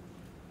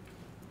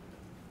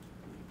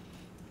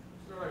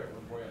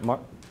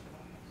 Mark?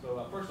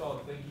 So first of all,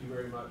 thank you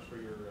very much for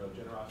your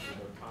generosity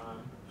of your time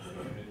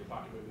and your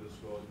talking with the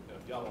school.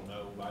 If y'all don't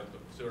know,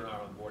 Stewart and I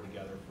are on board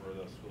together for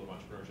the School of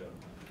Entrepreneurship.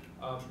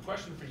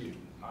 Question for you.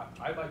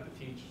 I'd like to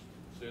teach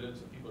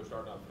students and people who are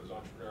starting off as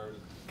entrepreneurs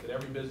that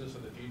every business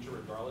in the future,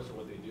 regardless of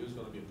what they do, is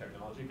going to be a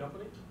technology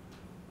company.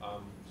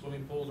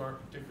 Swimming pools aren't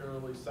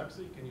particularly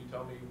sexy. Can you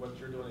tell me what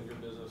you're doing in your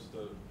business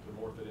to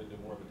morph it into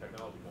more of a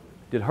technology company?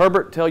 Did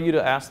Herbert tell you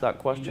to ask that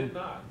question? He did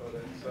not, but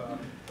it's...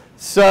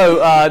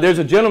 So there's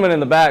a gentleman in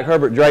the back,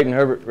 Herbert Drayton.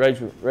 Herbert,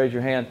 raise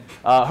your hand.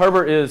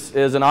 Herbert is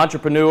an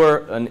entrepreneur,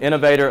 an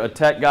innovator, a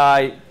tech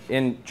guy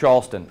in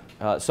Charleston.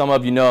 Some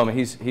of you know him.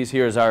 He's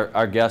here as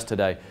our guest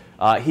today.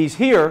 He's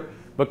here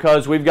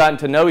because we've gotten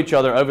to know each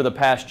other over the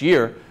past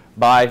year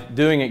by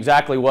doing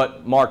exactly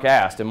what Mark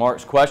asked. And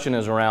Mark's question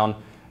is around,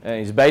 and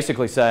he's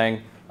basically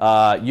saying,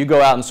 you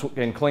go out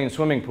and clean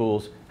swimming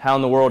pools. How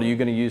in the world are you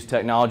going to use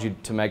technology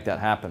to make that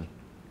happen?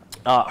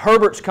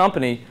 Herbert's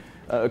company,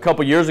 a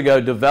couple years ago,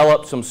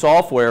 developed some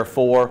software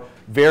for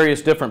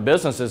various different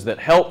businesses that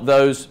help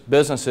those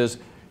businesses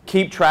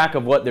keep track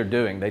of what they're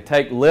doing. They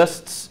take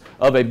lists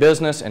of a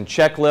business and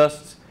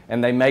checklists,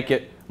 and they make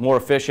it more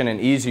efficient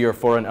and easier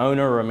for an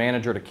owner or a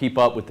manager to keep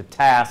up with the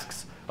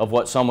tasks of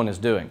what someone is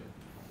doing.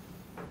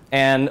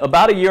 And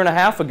about a year and a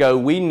half ago,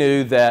 we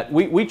knew that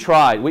we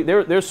tried.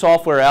 There's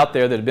software out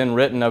there that had been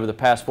written over the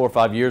past 4 or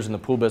 5 years in the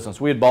pool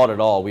business. We had bought it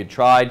all. We had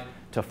tried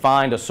to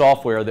find a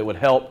software that would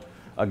help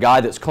a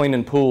guy that's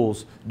cleaning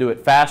pools do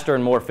it faster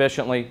and more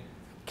efficiently,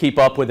 keep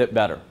up with it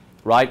better,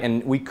 right?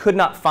 And we could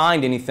not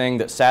find anything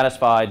that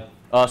satisfied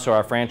us or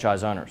our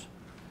franchise owners.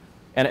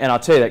 And I'll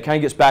tell you, that kind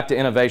of gets back to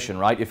innovation,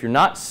 right? If you're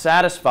not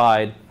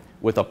satisfied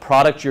with a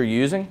product you're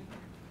using,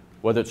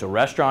 whether it's a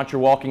restaurant you're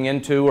walking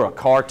into or a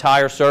car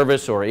tire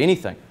service or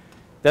anything,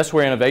 that's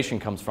where innovation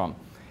comes from.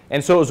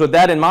 And so it was with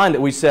that in mind that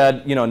we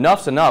said, you know,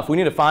 enough's enough. We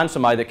need to find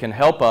somebody that can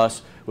help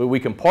us, we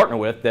can partner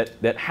with,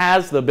 that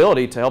has the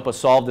ability to help us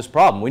solve this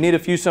problem. We need a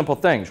few simple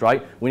things,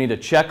 right? We need a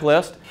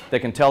checklist that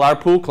can tell our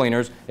pool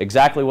cleaners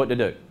exactly what to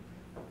do.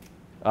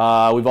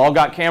 We've all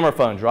got camera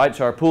phones, right?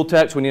 So our pool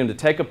techs, we need them to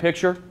take a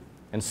picture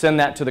and send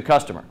that to the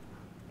customer,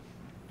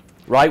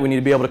 right? We need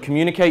to be able to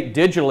communicate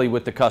digitally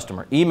with the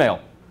customer, email.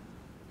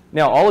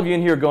 Now, all of you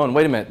in here are going,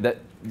 wait a minute,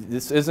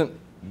 this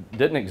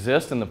didn't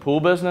exist in the pool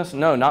business?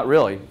 No, not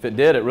really. If it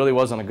did, it really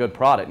wasn't a good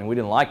product, and we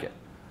didn't like it.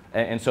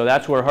 And so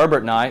that's where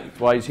Herbert and I,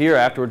 that's why he's here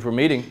afterwards, we're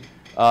meeting,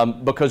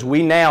 because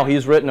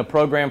he's written a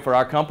program for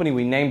our company.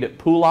 We named it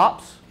Pool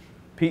Ops,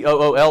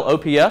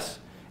 P-O-O-L-O-P-S,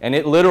 and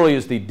it literally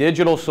is the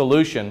digital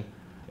solution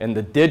and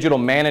the digital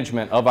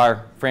management of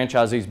our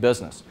franchisee's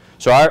business.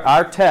 So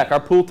our tech,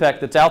 our pool tech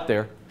that's out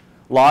there,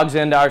 logs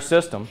into our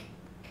system.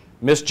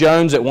 Miss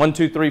Jones at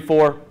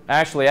 1234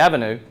 Ashley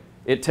Avenue,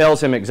 it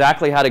tells him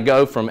exactly how to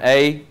go from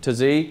A to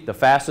Z, the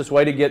fastest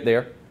way to get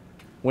there.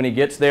 When he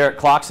gets there, it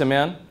clocks him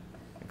in,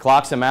 it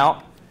clocks him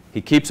out.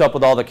 He keeps up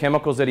with all the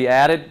chemicals that he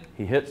added.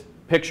 He hits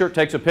picture,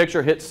 takes a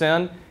picture, hits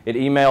send. It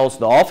emails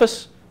the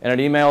office, and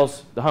it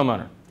emails the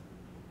homeowner.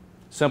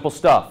 Simple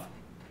stuff.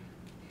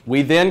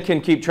 We then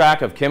can keep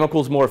track of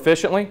chemicals more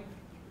efficiently.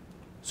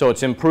 So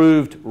it's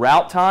improved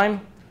route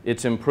time.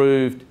 It's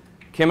improved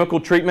chemical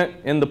treatment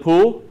in the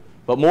pool.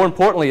 But more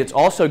importantly, it's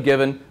also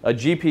given a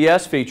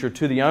GPS feature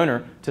to the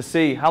owner to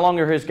see how long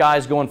are his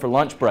guys going for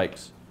lunch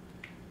breaks.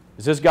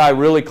 Is this guy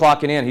really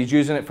clocking in? He's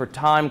using it for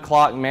time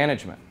clock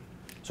management.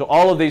 So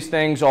all of these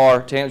things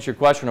are, to answer your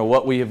question, are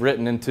what we have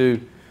written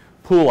into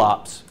Pool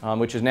Ops,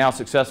 which is now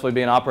successfully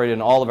being operated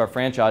in all of our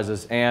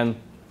franchises. And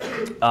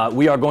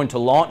we are going to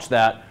launch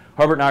that.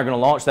 Herbert and I are going to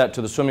launch that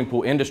to the swimming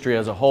pool industry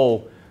as a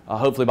whole,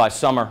 hopefully by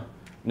summer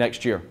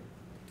next year.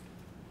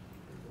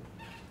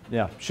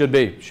 Yeah, should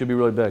be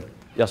really big.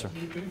 Yes, sir. Do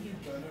you think you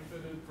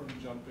benefited from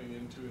jumping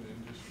into an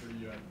industry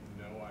you had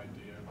no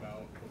idea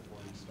about before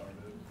you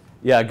started?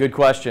 Yeah, good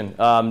question.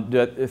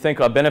 Do I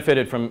think I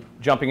benefited from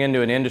jumping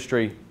into an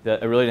industry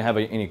that I really didn't have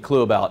any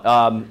clue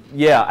about?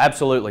 Yeah,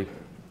 absolutely.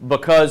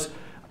 Because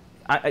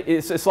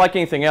it's like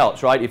anything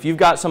else, right? If you've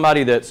got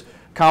somebody that's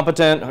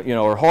competent,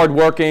 or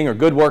hardworking, or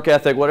good work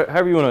ethic,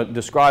 however you want to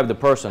describe the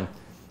person,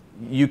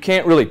 you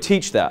can't really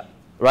teach that,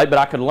 right? But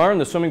I could learn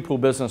the swimming pool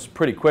business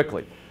pretty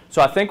quickly.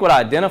 So I think what I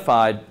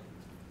identified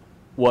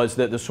was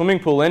that the swimming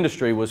pool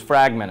industry was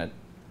fragmented,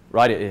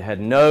 right? It had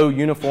no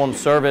uniform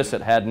service.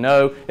 It had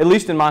no, at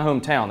least in my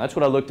hometown, that's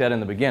what I looked at in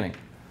the beginning,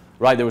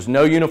 right? There was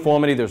no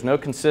uniformity. There was no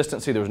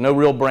consistency. There was no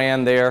real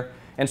brand there.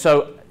 And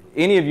so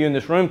any of you in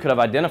this room could have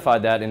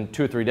identified that in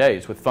 2 or 3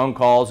 days with phone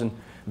calls and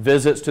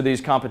visits to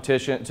these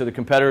to the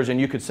competitors, and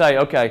you could say,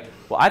 okay,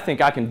 well, I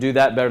think I can do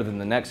that better than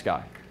the next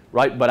guy,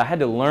 right? But I had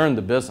to learn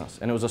the business,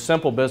 and it was a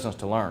simple business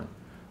to learn.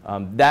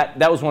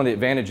 That was one of the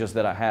advantages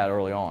that I had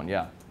early on,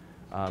 yeah.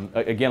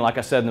 Again, like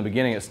I said in the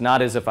beginning, it's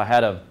not as if I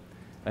had an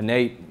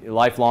innate,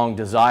 lifelong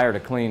desire to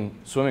clean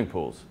swimming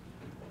pools.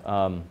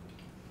 And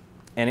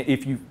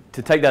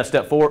to take that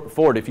step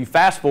forward, if you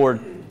fast forward,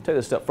 take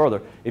this a step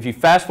further, if you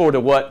fast forward to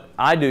what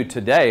I do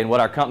today and what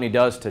our company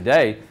does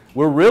today,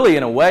 we're really,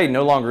 in a way,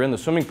 no longer in the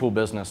swimming pool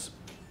business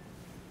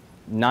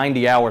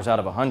 90 hours out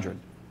of 100,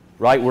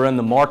 right? We're in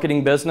the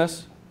marketing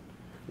business.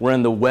 We're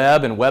in the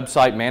web and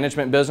website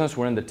management business.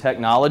 We're in the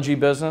technology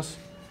business.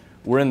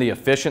 We're in the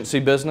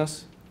efficiency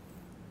business.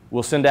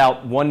 We'll send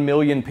out 1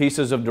 million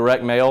pieces of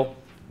direct mail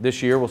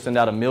this year. We'll send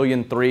out 1.3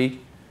 million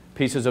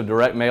pieces of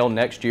direct mail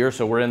next year.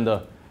 So we're in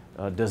the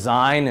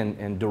design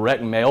and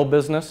direct mail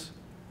business.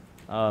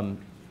 Good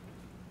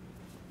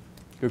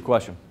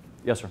question.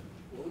 Yes, sir.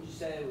 What would you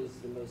say was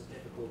the most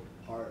difficult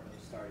part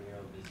of starting your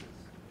own business?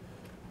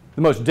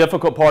 The most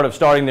difficult part of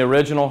starting the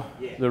original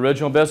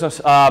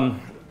business? Yeah,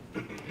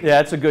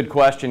 that's a good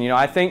question.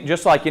 I think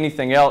just like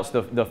anything else,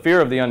 the fear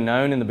of the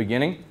unknown in the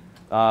beginning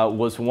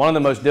was one of the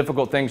most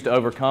difficult things to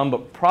overcome,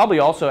 but probably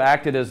also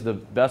acted as the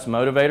best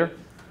motivator,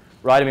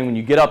 right? I mean, when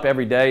you get up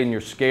every day and you're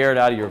scared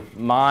out of your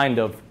mind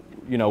of,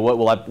 what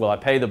will I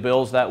pay the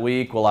bills that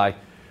week? Will I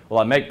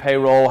make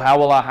payroll? How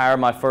will I hire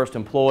my first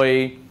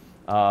employee?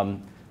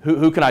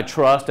 Who can I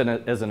trust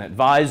as an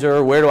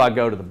advisor? Where do I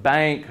go to the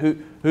bank?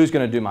 Who's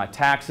going to do my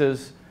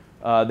taxes?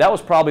 That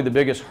was probably the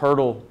biggest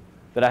hurdle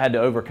that I had to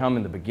overcome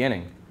in the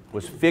beginning,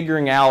 was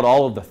figuring out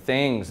all of the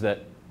things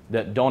that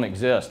don't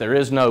exist. There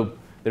is no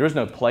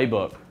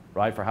playbook,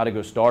 right, for how to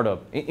go start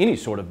any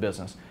sort of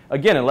business.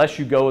 Again, unless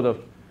you go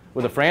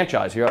with a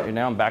franchise. Here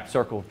now I'm back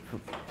circle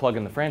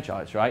plugging the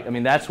franchise, right? I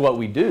mean, that's what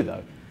we do,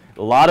 though.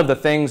 A lot of the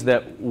things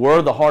that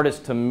were the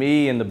hardest to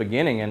me in the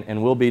beginning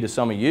and will be to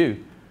some of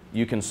you,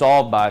 you can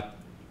solve by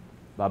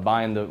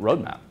buying the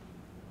roadmap.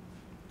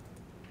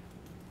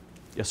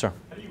 Yes, sir.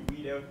 How do you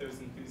weed out those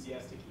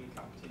enthusiastic,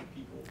 incompetent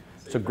people?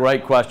 It's a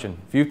great question.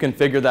 If you can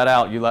figure that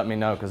out, you let me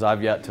know, because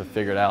I've yet to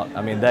figure it out.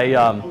 I mean,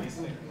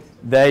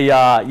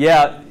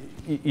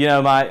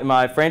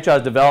 my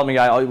franchise development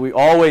guy, we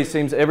always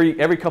seems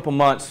every couple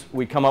months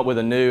we come up with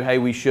a new, hey,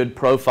 we should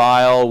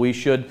profile, we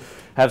should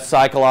have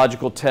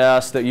psychological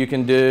tests that you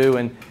can do,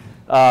 and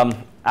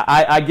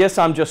I guess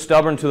I'm just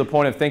stubborn to the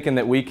point of thinking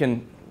that we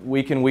can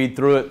weed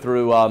through it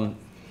through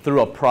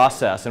a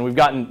process, and we've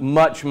gotten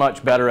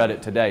much better at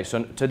it today.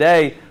 So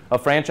today, a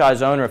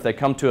franchise owner, if they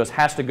come to us,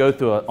 has to go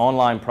through an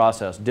online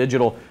process,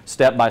 digital,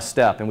 step by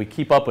step, and we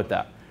keep up with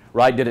that,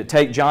 right? Did it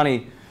take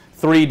Johnny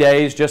 3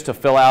 days just to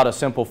fill out a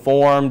simple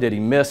form? Did he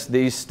miss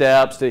these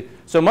steps?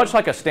 So much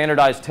like a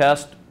standardized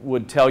test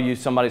would tell you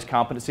somebody's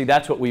competency,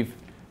 that's what we've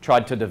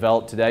tried to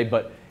develop today.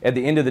 But at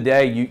the end of the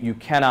day, you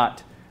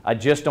cannot, I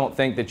just don't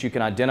think that you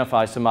can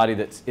identify somebody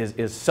that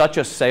is such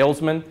a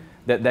salesman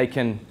that they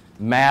can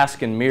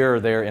mask and mirror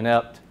their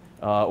inept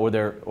or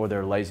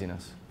their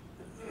laziness.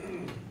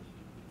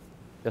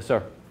 Yes,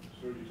 sir.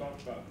 So you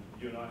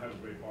you and I have a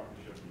great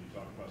partnership, and you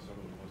talk about some of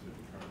the ones that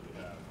you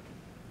currently have.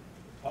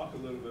 Talk a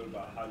little bit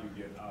about how you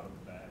get out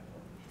of bad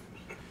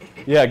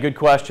partnerships. Yeah, good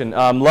question.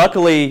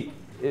 Luckily,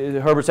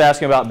 Herbert's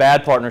asking about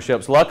bad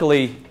partnerships.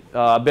 Luckily,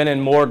 I've been in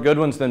more good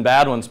ones than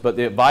bad ones, but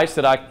the advice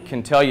that I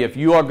can tell you, if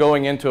you are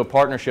going into a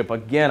partnership,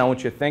 again, I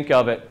want you to think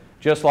of it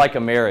just like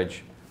a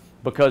marriage.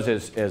 Because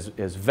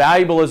as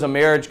valuable as a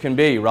marriage can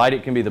be, right?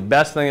 It can be the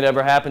best thing that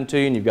ever happened to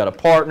you, and you've got a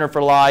partner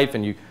for life,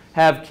 and you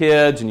have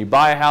kids, and you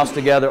buy a house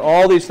together.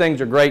 All these things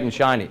are great and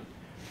shiny,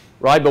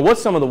 right? But what's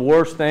some of the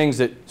worst things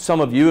that some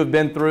of you have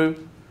been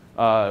through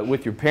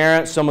with your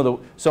parents, some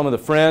of the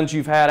friends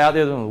you've had out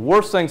there? Some of the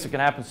worst things that can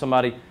happen to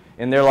somebody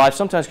in their life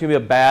sometimes can be a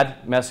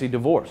bad, messy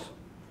divorce.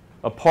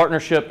 A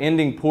partnership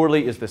ending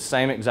poorly is the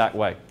same exact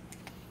way.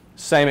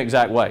 Same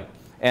exact way.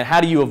 And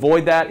how do you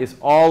avoid that? It's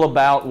all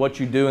about what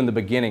you do in the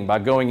beginning by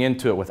going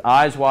into it with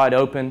eyes wide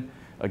open.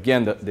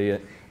 Again,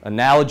 the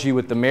analogy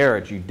with the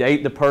marriage. You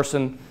date the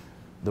person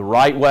the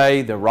right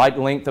way, the right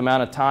length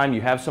amount of time.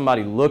 You have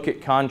somebody look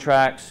at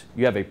contracts.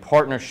 You have a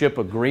partnership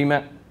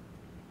agreement.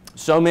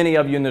 So many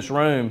of you in this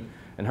room,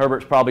 and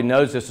Herbert probably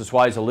knows this, is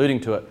why he's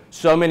alluding to it.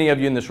 So many of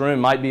you in this room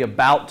might be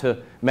about to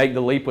make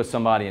the leap with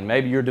somebody, and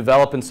maybe you're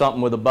developing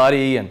something with a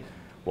buddy, and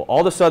well,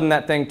 all of a sudden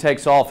that thing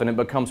takes off and it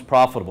becomes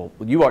profitable.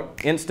 Well, you are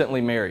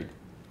instantly married.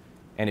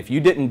 And if you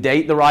didn't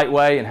date the right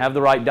way and have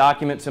the right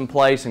documents in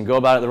place and go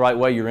about it the right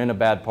way, you're in a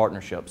bad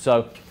partnership.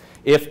 So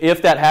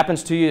if that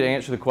happens to you, to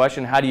answer the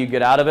question, how do you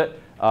get out of it?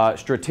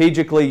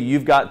 Strategically,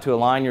 you've got to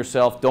align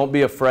yourself. Don't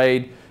be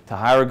afraid to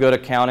hire a good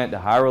accountant, to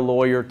hire a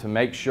lawyer, to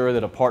make sure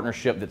that a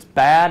partnership that's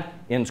bad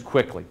ends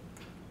quickly.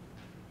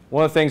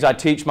 One of the things I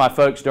teach my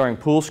folks during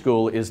pool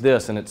school is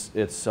this, and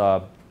it's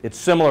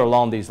similar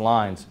along these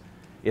lines,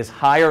 is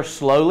hire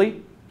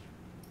slowly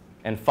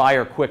and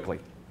fire quickly.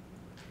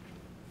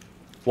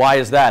 Why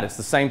is that? It's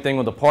the same thing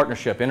with a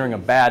partnership, entering a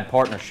bad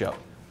partnership.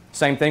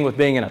 Same thing with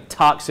being in a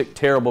toxic,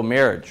 terrible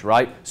marriage,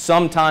 right?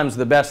 Sometimes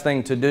the best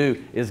thing to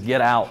do is get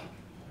out,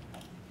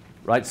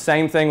 right?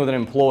 Same thing with an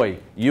employee.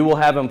 You will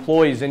have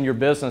employees in your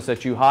business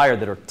that you hire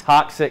that are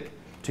toxic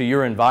to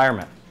your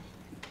environment.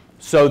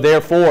 So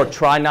therefore,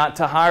 try not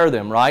to hire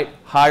them, right?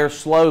 Hire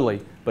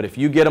slowly. But if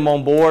you get them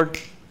on board,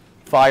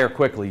 fire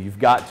quickly. You've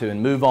got to,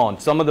 and move on.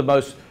 Some of the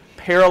most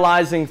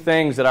paralyzing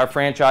things that our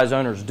franchise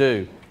owners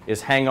do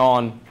is hang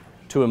on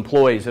to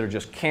employees that are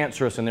just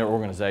cancerous in their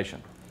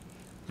organization.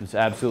 It's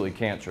absolutely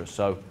cancerous.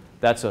 So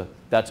that's a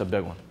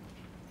big one.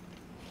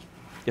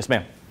 Yes,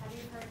 ma'am. Have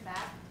you heard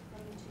back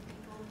from the two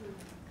people who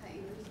cut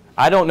yours?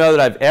 I don't know that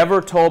I've ever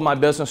told my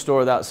business story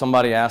without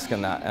somebody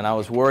asking that, and I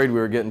was worried we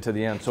were getting to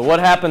the end. So what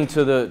happened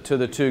to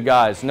the two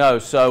guys? No,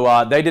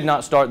 so they did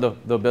not start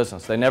the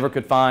business. They never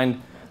could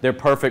find their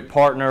perfect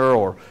partner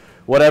or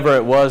whatever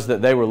it was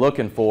that they were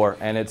looking for.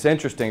 And it's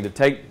interesting to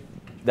take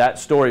that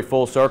story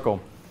full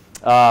circle.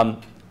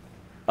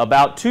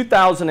 About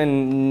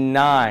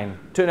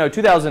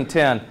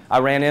 2010, I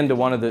ran into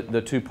one of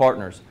the two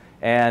partners,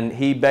 and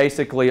he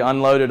basically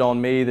unloaded on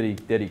me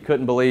that he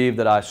couldn't believe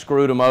that I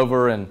screwed him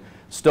over and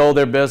stole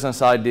their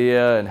business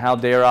idea, and how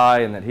dare I,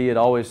 and that he had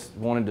always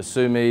wanted to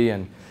sue me.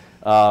 And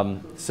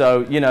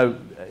so, you know,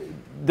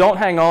 don't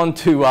hang on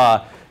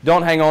to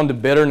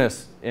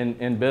bitterness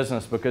in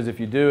business, because if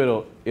you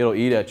do, it'll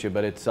eat at you.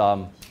 But it's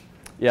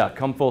yeah,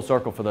 come full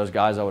circle for those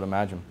guys, I would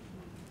imagine.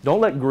 Don't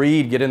let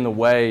greed get in the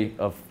way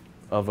of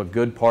a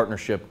good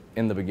partnership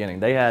in the beginning.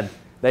 They had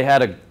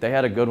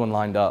a good one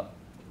lined up.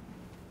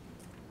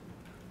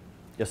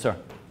 Yes, sir.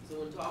 So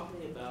when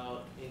talking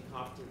about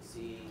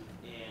incompetency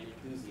and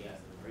enthusiasm,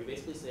 are you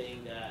basically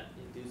saying that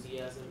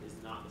enthusiasm is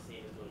not the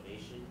same as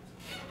motivation,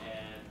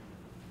 and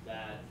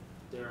that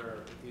their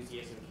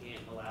enthusiasm can't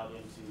allow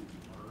them to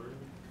earn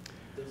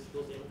those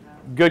skills they don't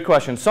have? Good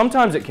question.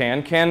 Sometimes it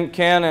can.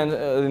 Can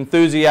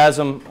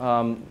enthusiasm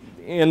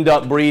end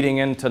up breeding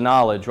into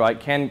knowledge, right?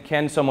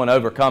 Can someone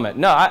overcome it?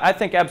 No, I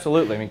think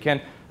absolutely. I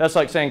mean, that's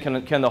like saying,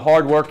 can the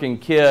hardworking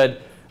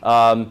kid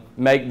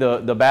make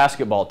the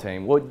basketball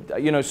team? Well,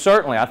 you know,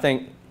 certainly. I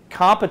think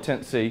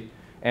competency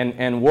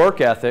and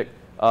work ethic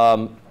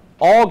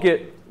all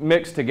get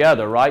mixed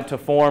together, right, to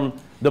form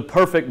the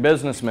perfect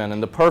businessman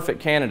and the perfect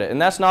candidate.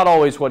 And that's not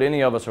always what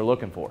any of us are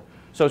looking for.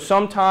 So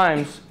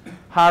sometimes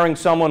hiring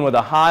someone with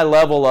a high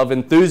level of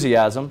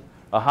enthusiasm,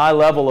 a high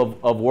level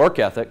of work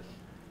ethic,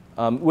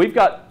 we've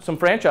got some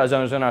franchise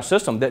owners in our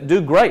system that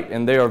do great,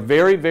 and they are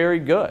very, very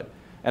good.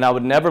 And I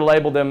would never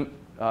label them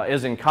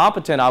as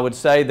incompetent. I would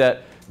say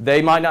that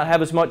they might not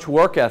have as much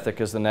work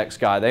ethic as the next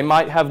guy. They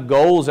might have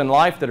goals in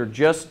life that are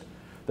just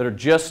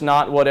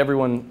not what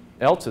everyone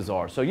else's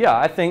are. So yeah,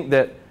 I think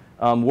that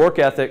work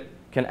ethic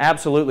can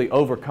absolutely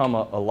overcome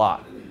a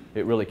lot.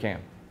 It really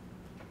can.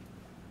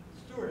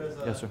 Stewart, as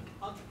Yes, sir. an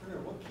entrepreneur,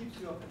 what keeps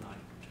you up at night?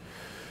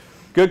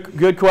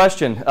 Good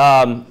question.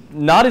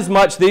 Not as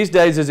much these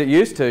days as it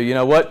used to. You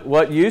know,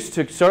 what used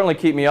to certainly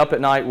keep me up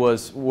at night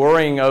was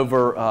worrying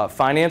over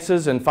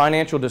finances and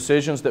financial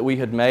decisions that we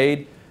had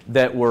made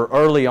that were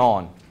early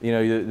on. You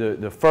know,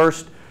 the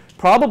first,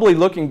 probably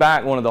looking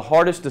back, one of the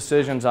hardest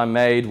decisions I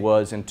made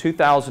was in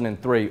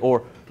 2003,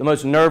 or the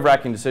most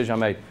nerve-wracking decision I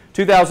made.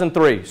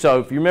 2003. So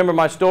if you remember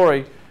my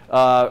story,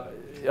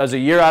 as a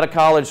year out of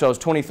college, so I was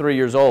 23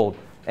 years old,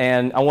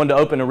 and I wanted to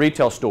open a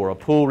retail store, a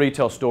pool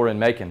retail store in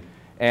Macon.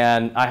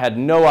 And I had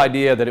no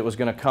idea that it was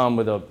going to come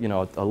with a,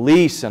 a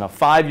lease and a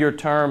 5-year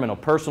term and a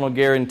personal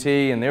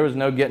guarantee, and there was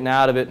no getting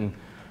out of it. And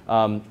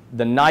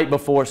the night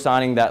before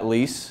signing that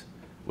lease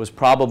was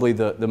probably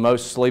the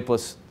most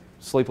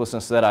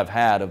sleeplessness that I've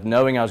had, of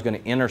knowing I was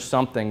going to enter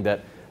something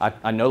that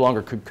I no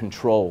longer could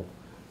control.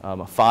 A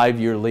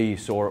 5-year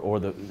lease, or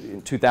the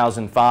in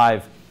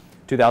 2005,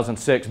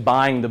 2006,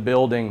 buying the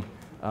building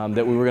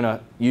that we were going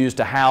to use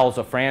to house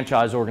a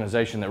franchise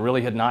organization that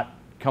really had not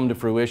come to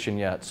fruition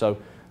yet. So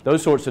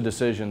those sorts of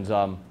decisions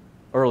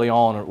early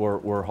on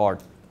were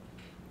hard.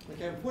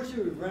 Okay,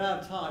 unfortunately, we've run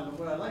out of time, but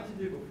what I'd like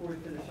to do before we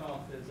finish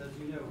off is, as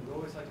you know, we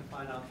always like to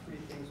find out 3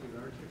 things we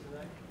learned here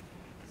today.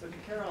 So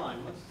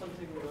Caroline, what's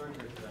something we learned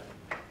here today?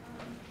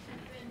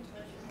 Keep in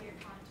touch with your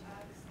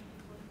contacts and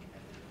people who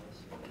have a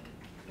relationship.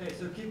 Okay,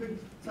 so keep in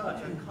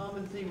touch. A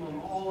common theme on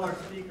all our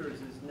speakers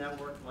is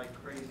network like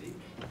crazy.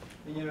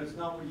 And it's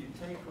not what you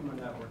take from a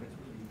network, it's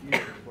what you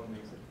give is what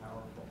makes it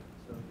powerful.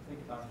 So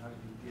think about how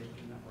you give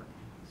your network.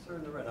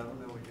 Sir in the red, I don't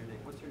know what your name.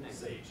 What's your name?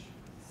 Sage.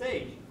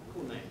 Sage.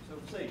 Cool name. So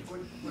Sage,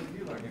 what have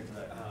you learned here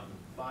today?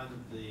 Find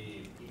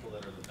the people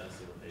that are the best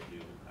at what they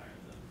do and hire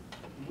them.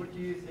 What do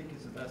you think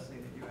is the best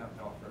thing that you have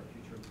to offer a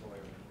future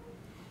employer?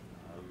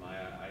 My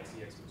IT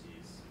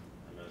expertise.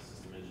 I'm a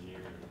system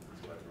engineer, and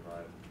that's what I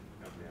provide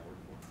the company I work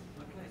for.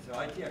 Okay, so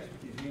IT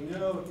expertise. We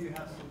know if you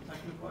have some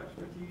technical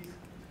expertise,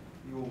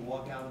 you will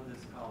walk out of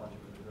this college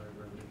with a very,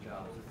 very good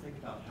job. So think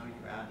about how you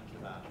add to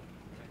that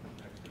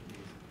technical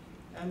expertise.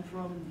 And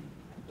from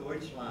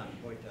Deutschland,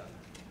 heute,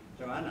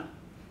 Joanna.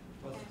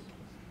 What's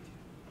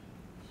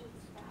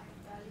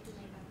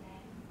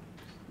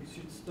You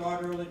should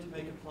start early to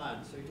make a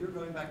plan. So you're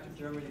going back to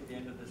Germany at the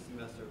end of this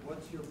semester.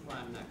 What's your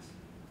plan next?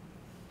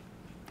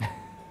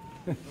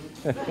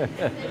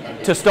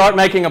 To start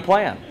making a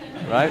plan,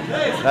 right?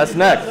 That's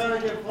next. That's a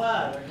very good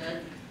plan,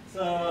 okay?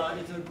 So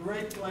it's a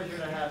great pleasure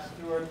to have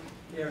Stewart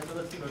here. So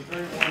let's give a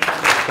very warm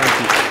Thank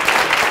you.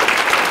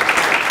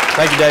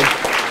 Thank you, Dave.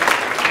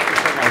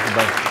 Thank you,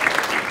 buddy.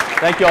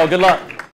 Thank you all. Good luck.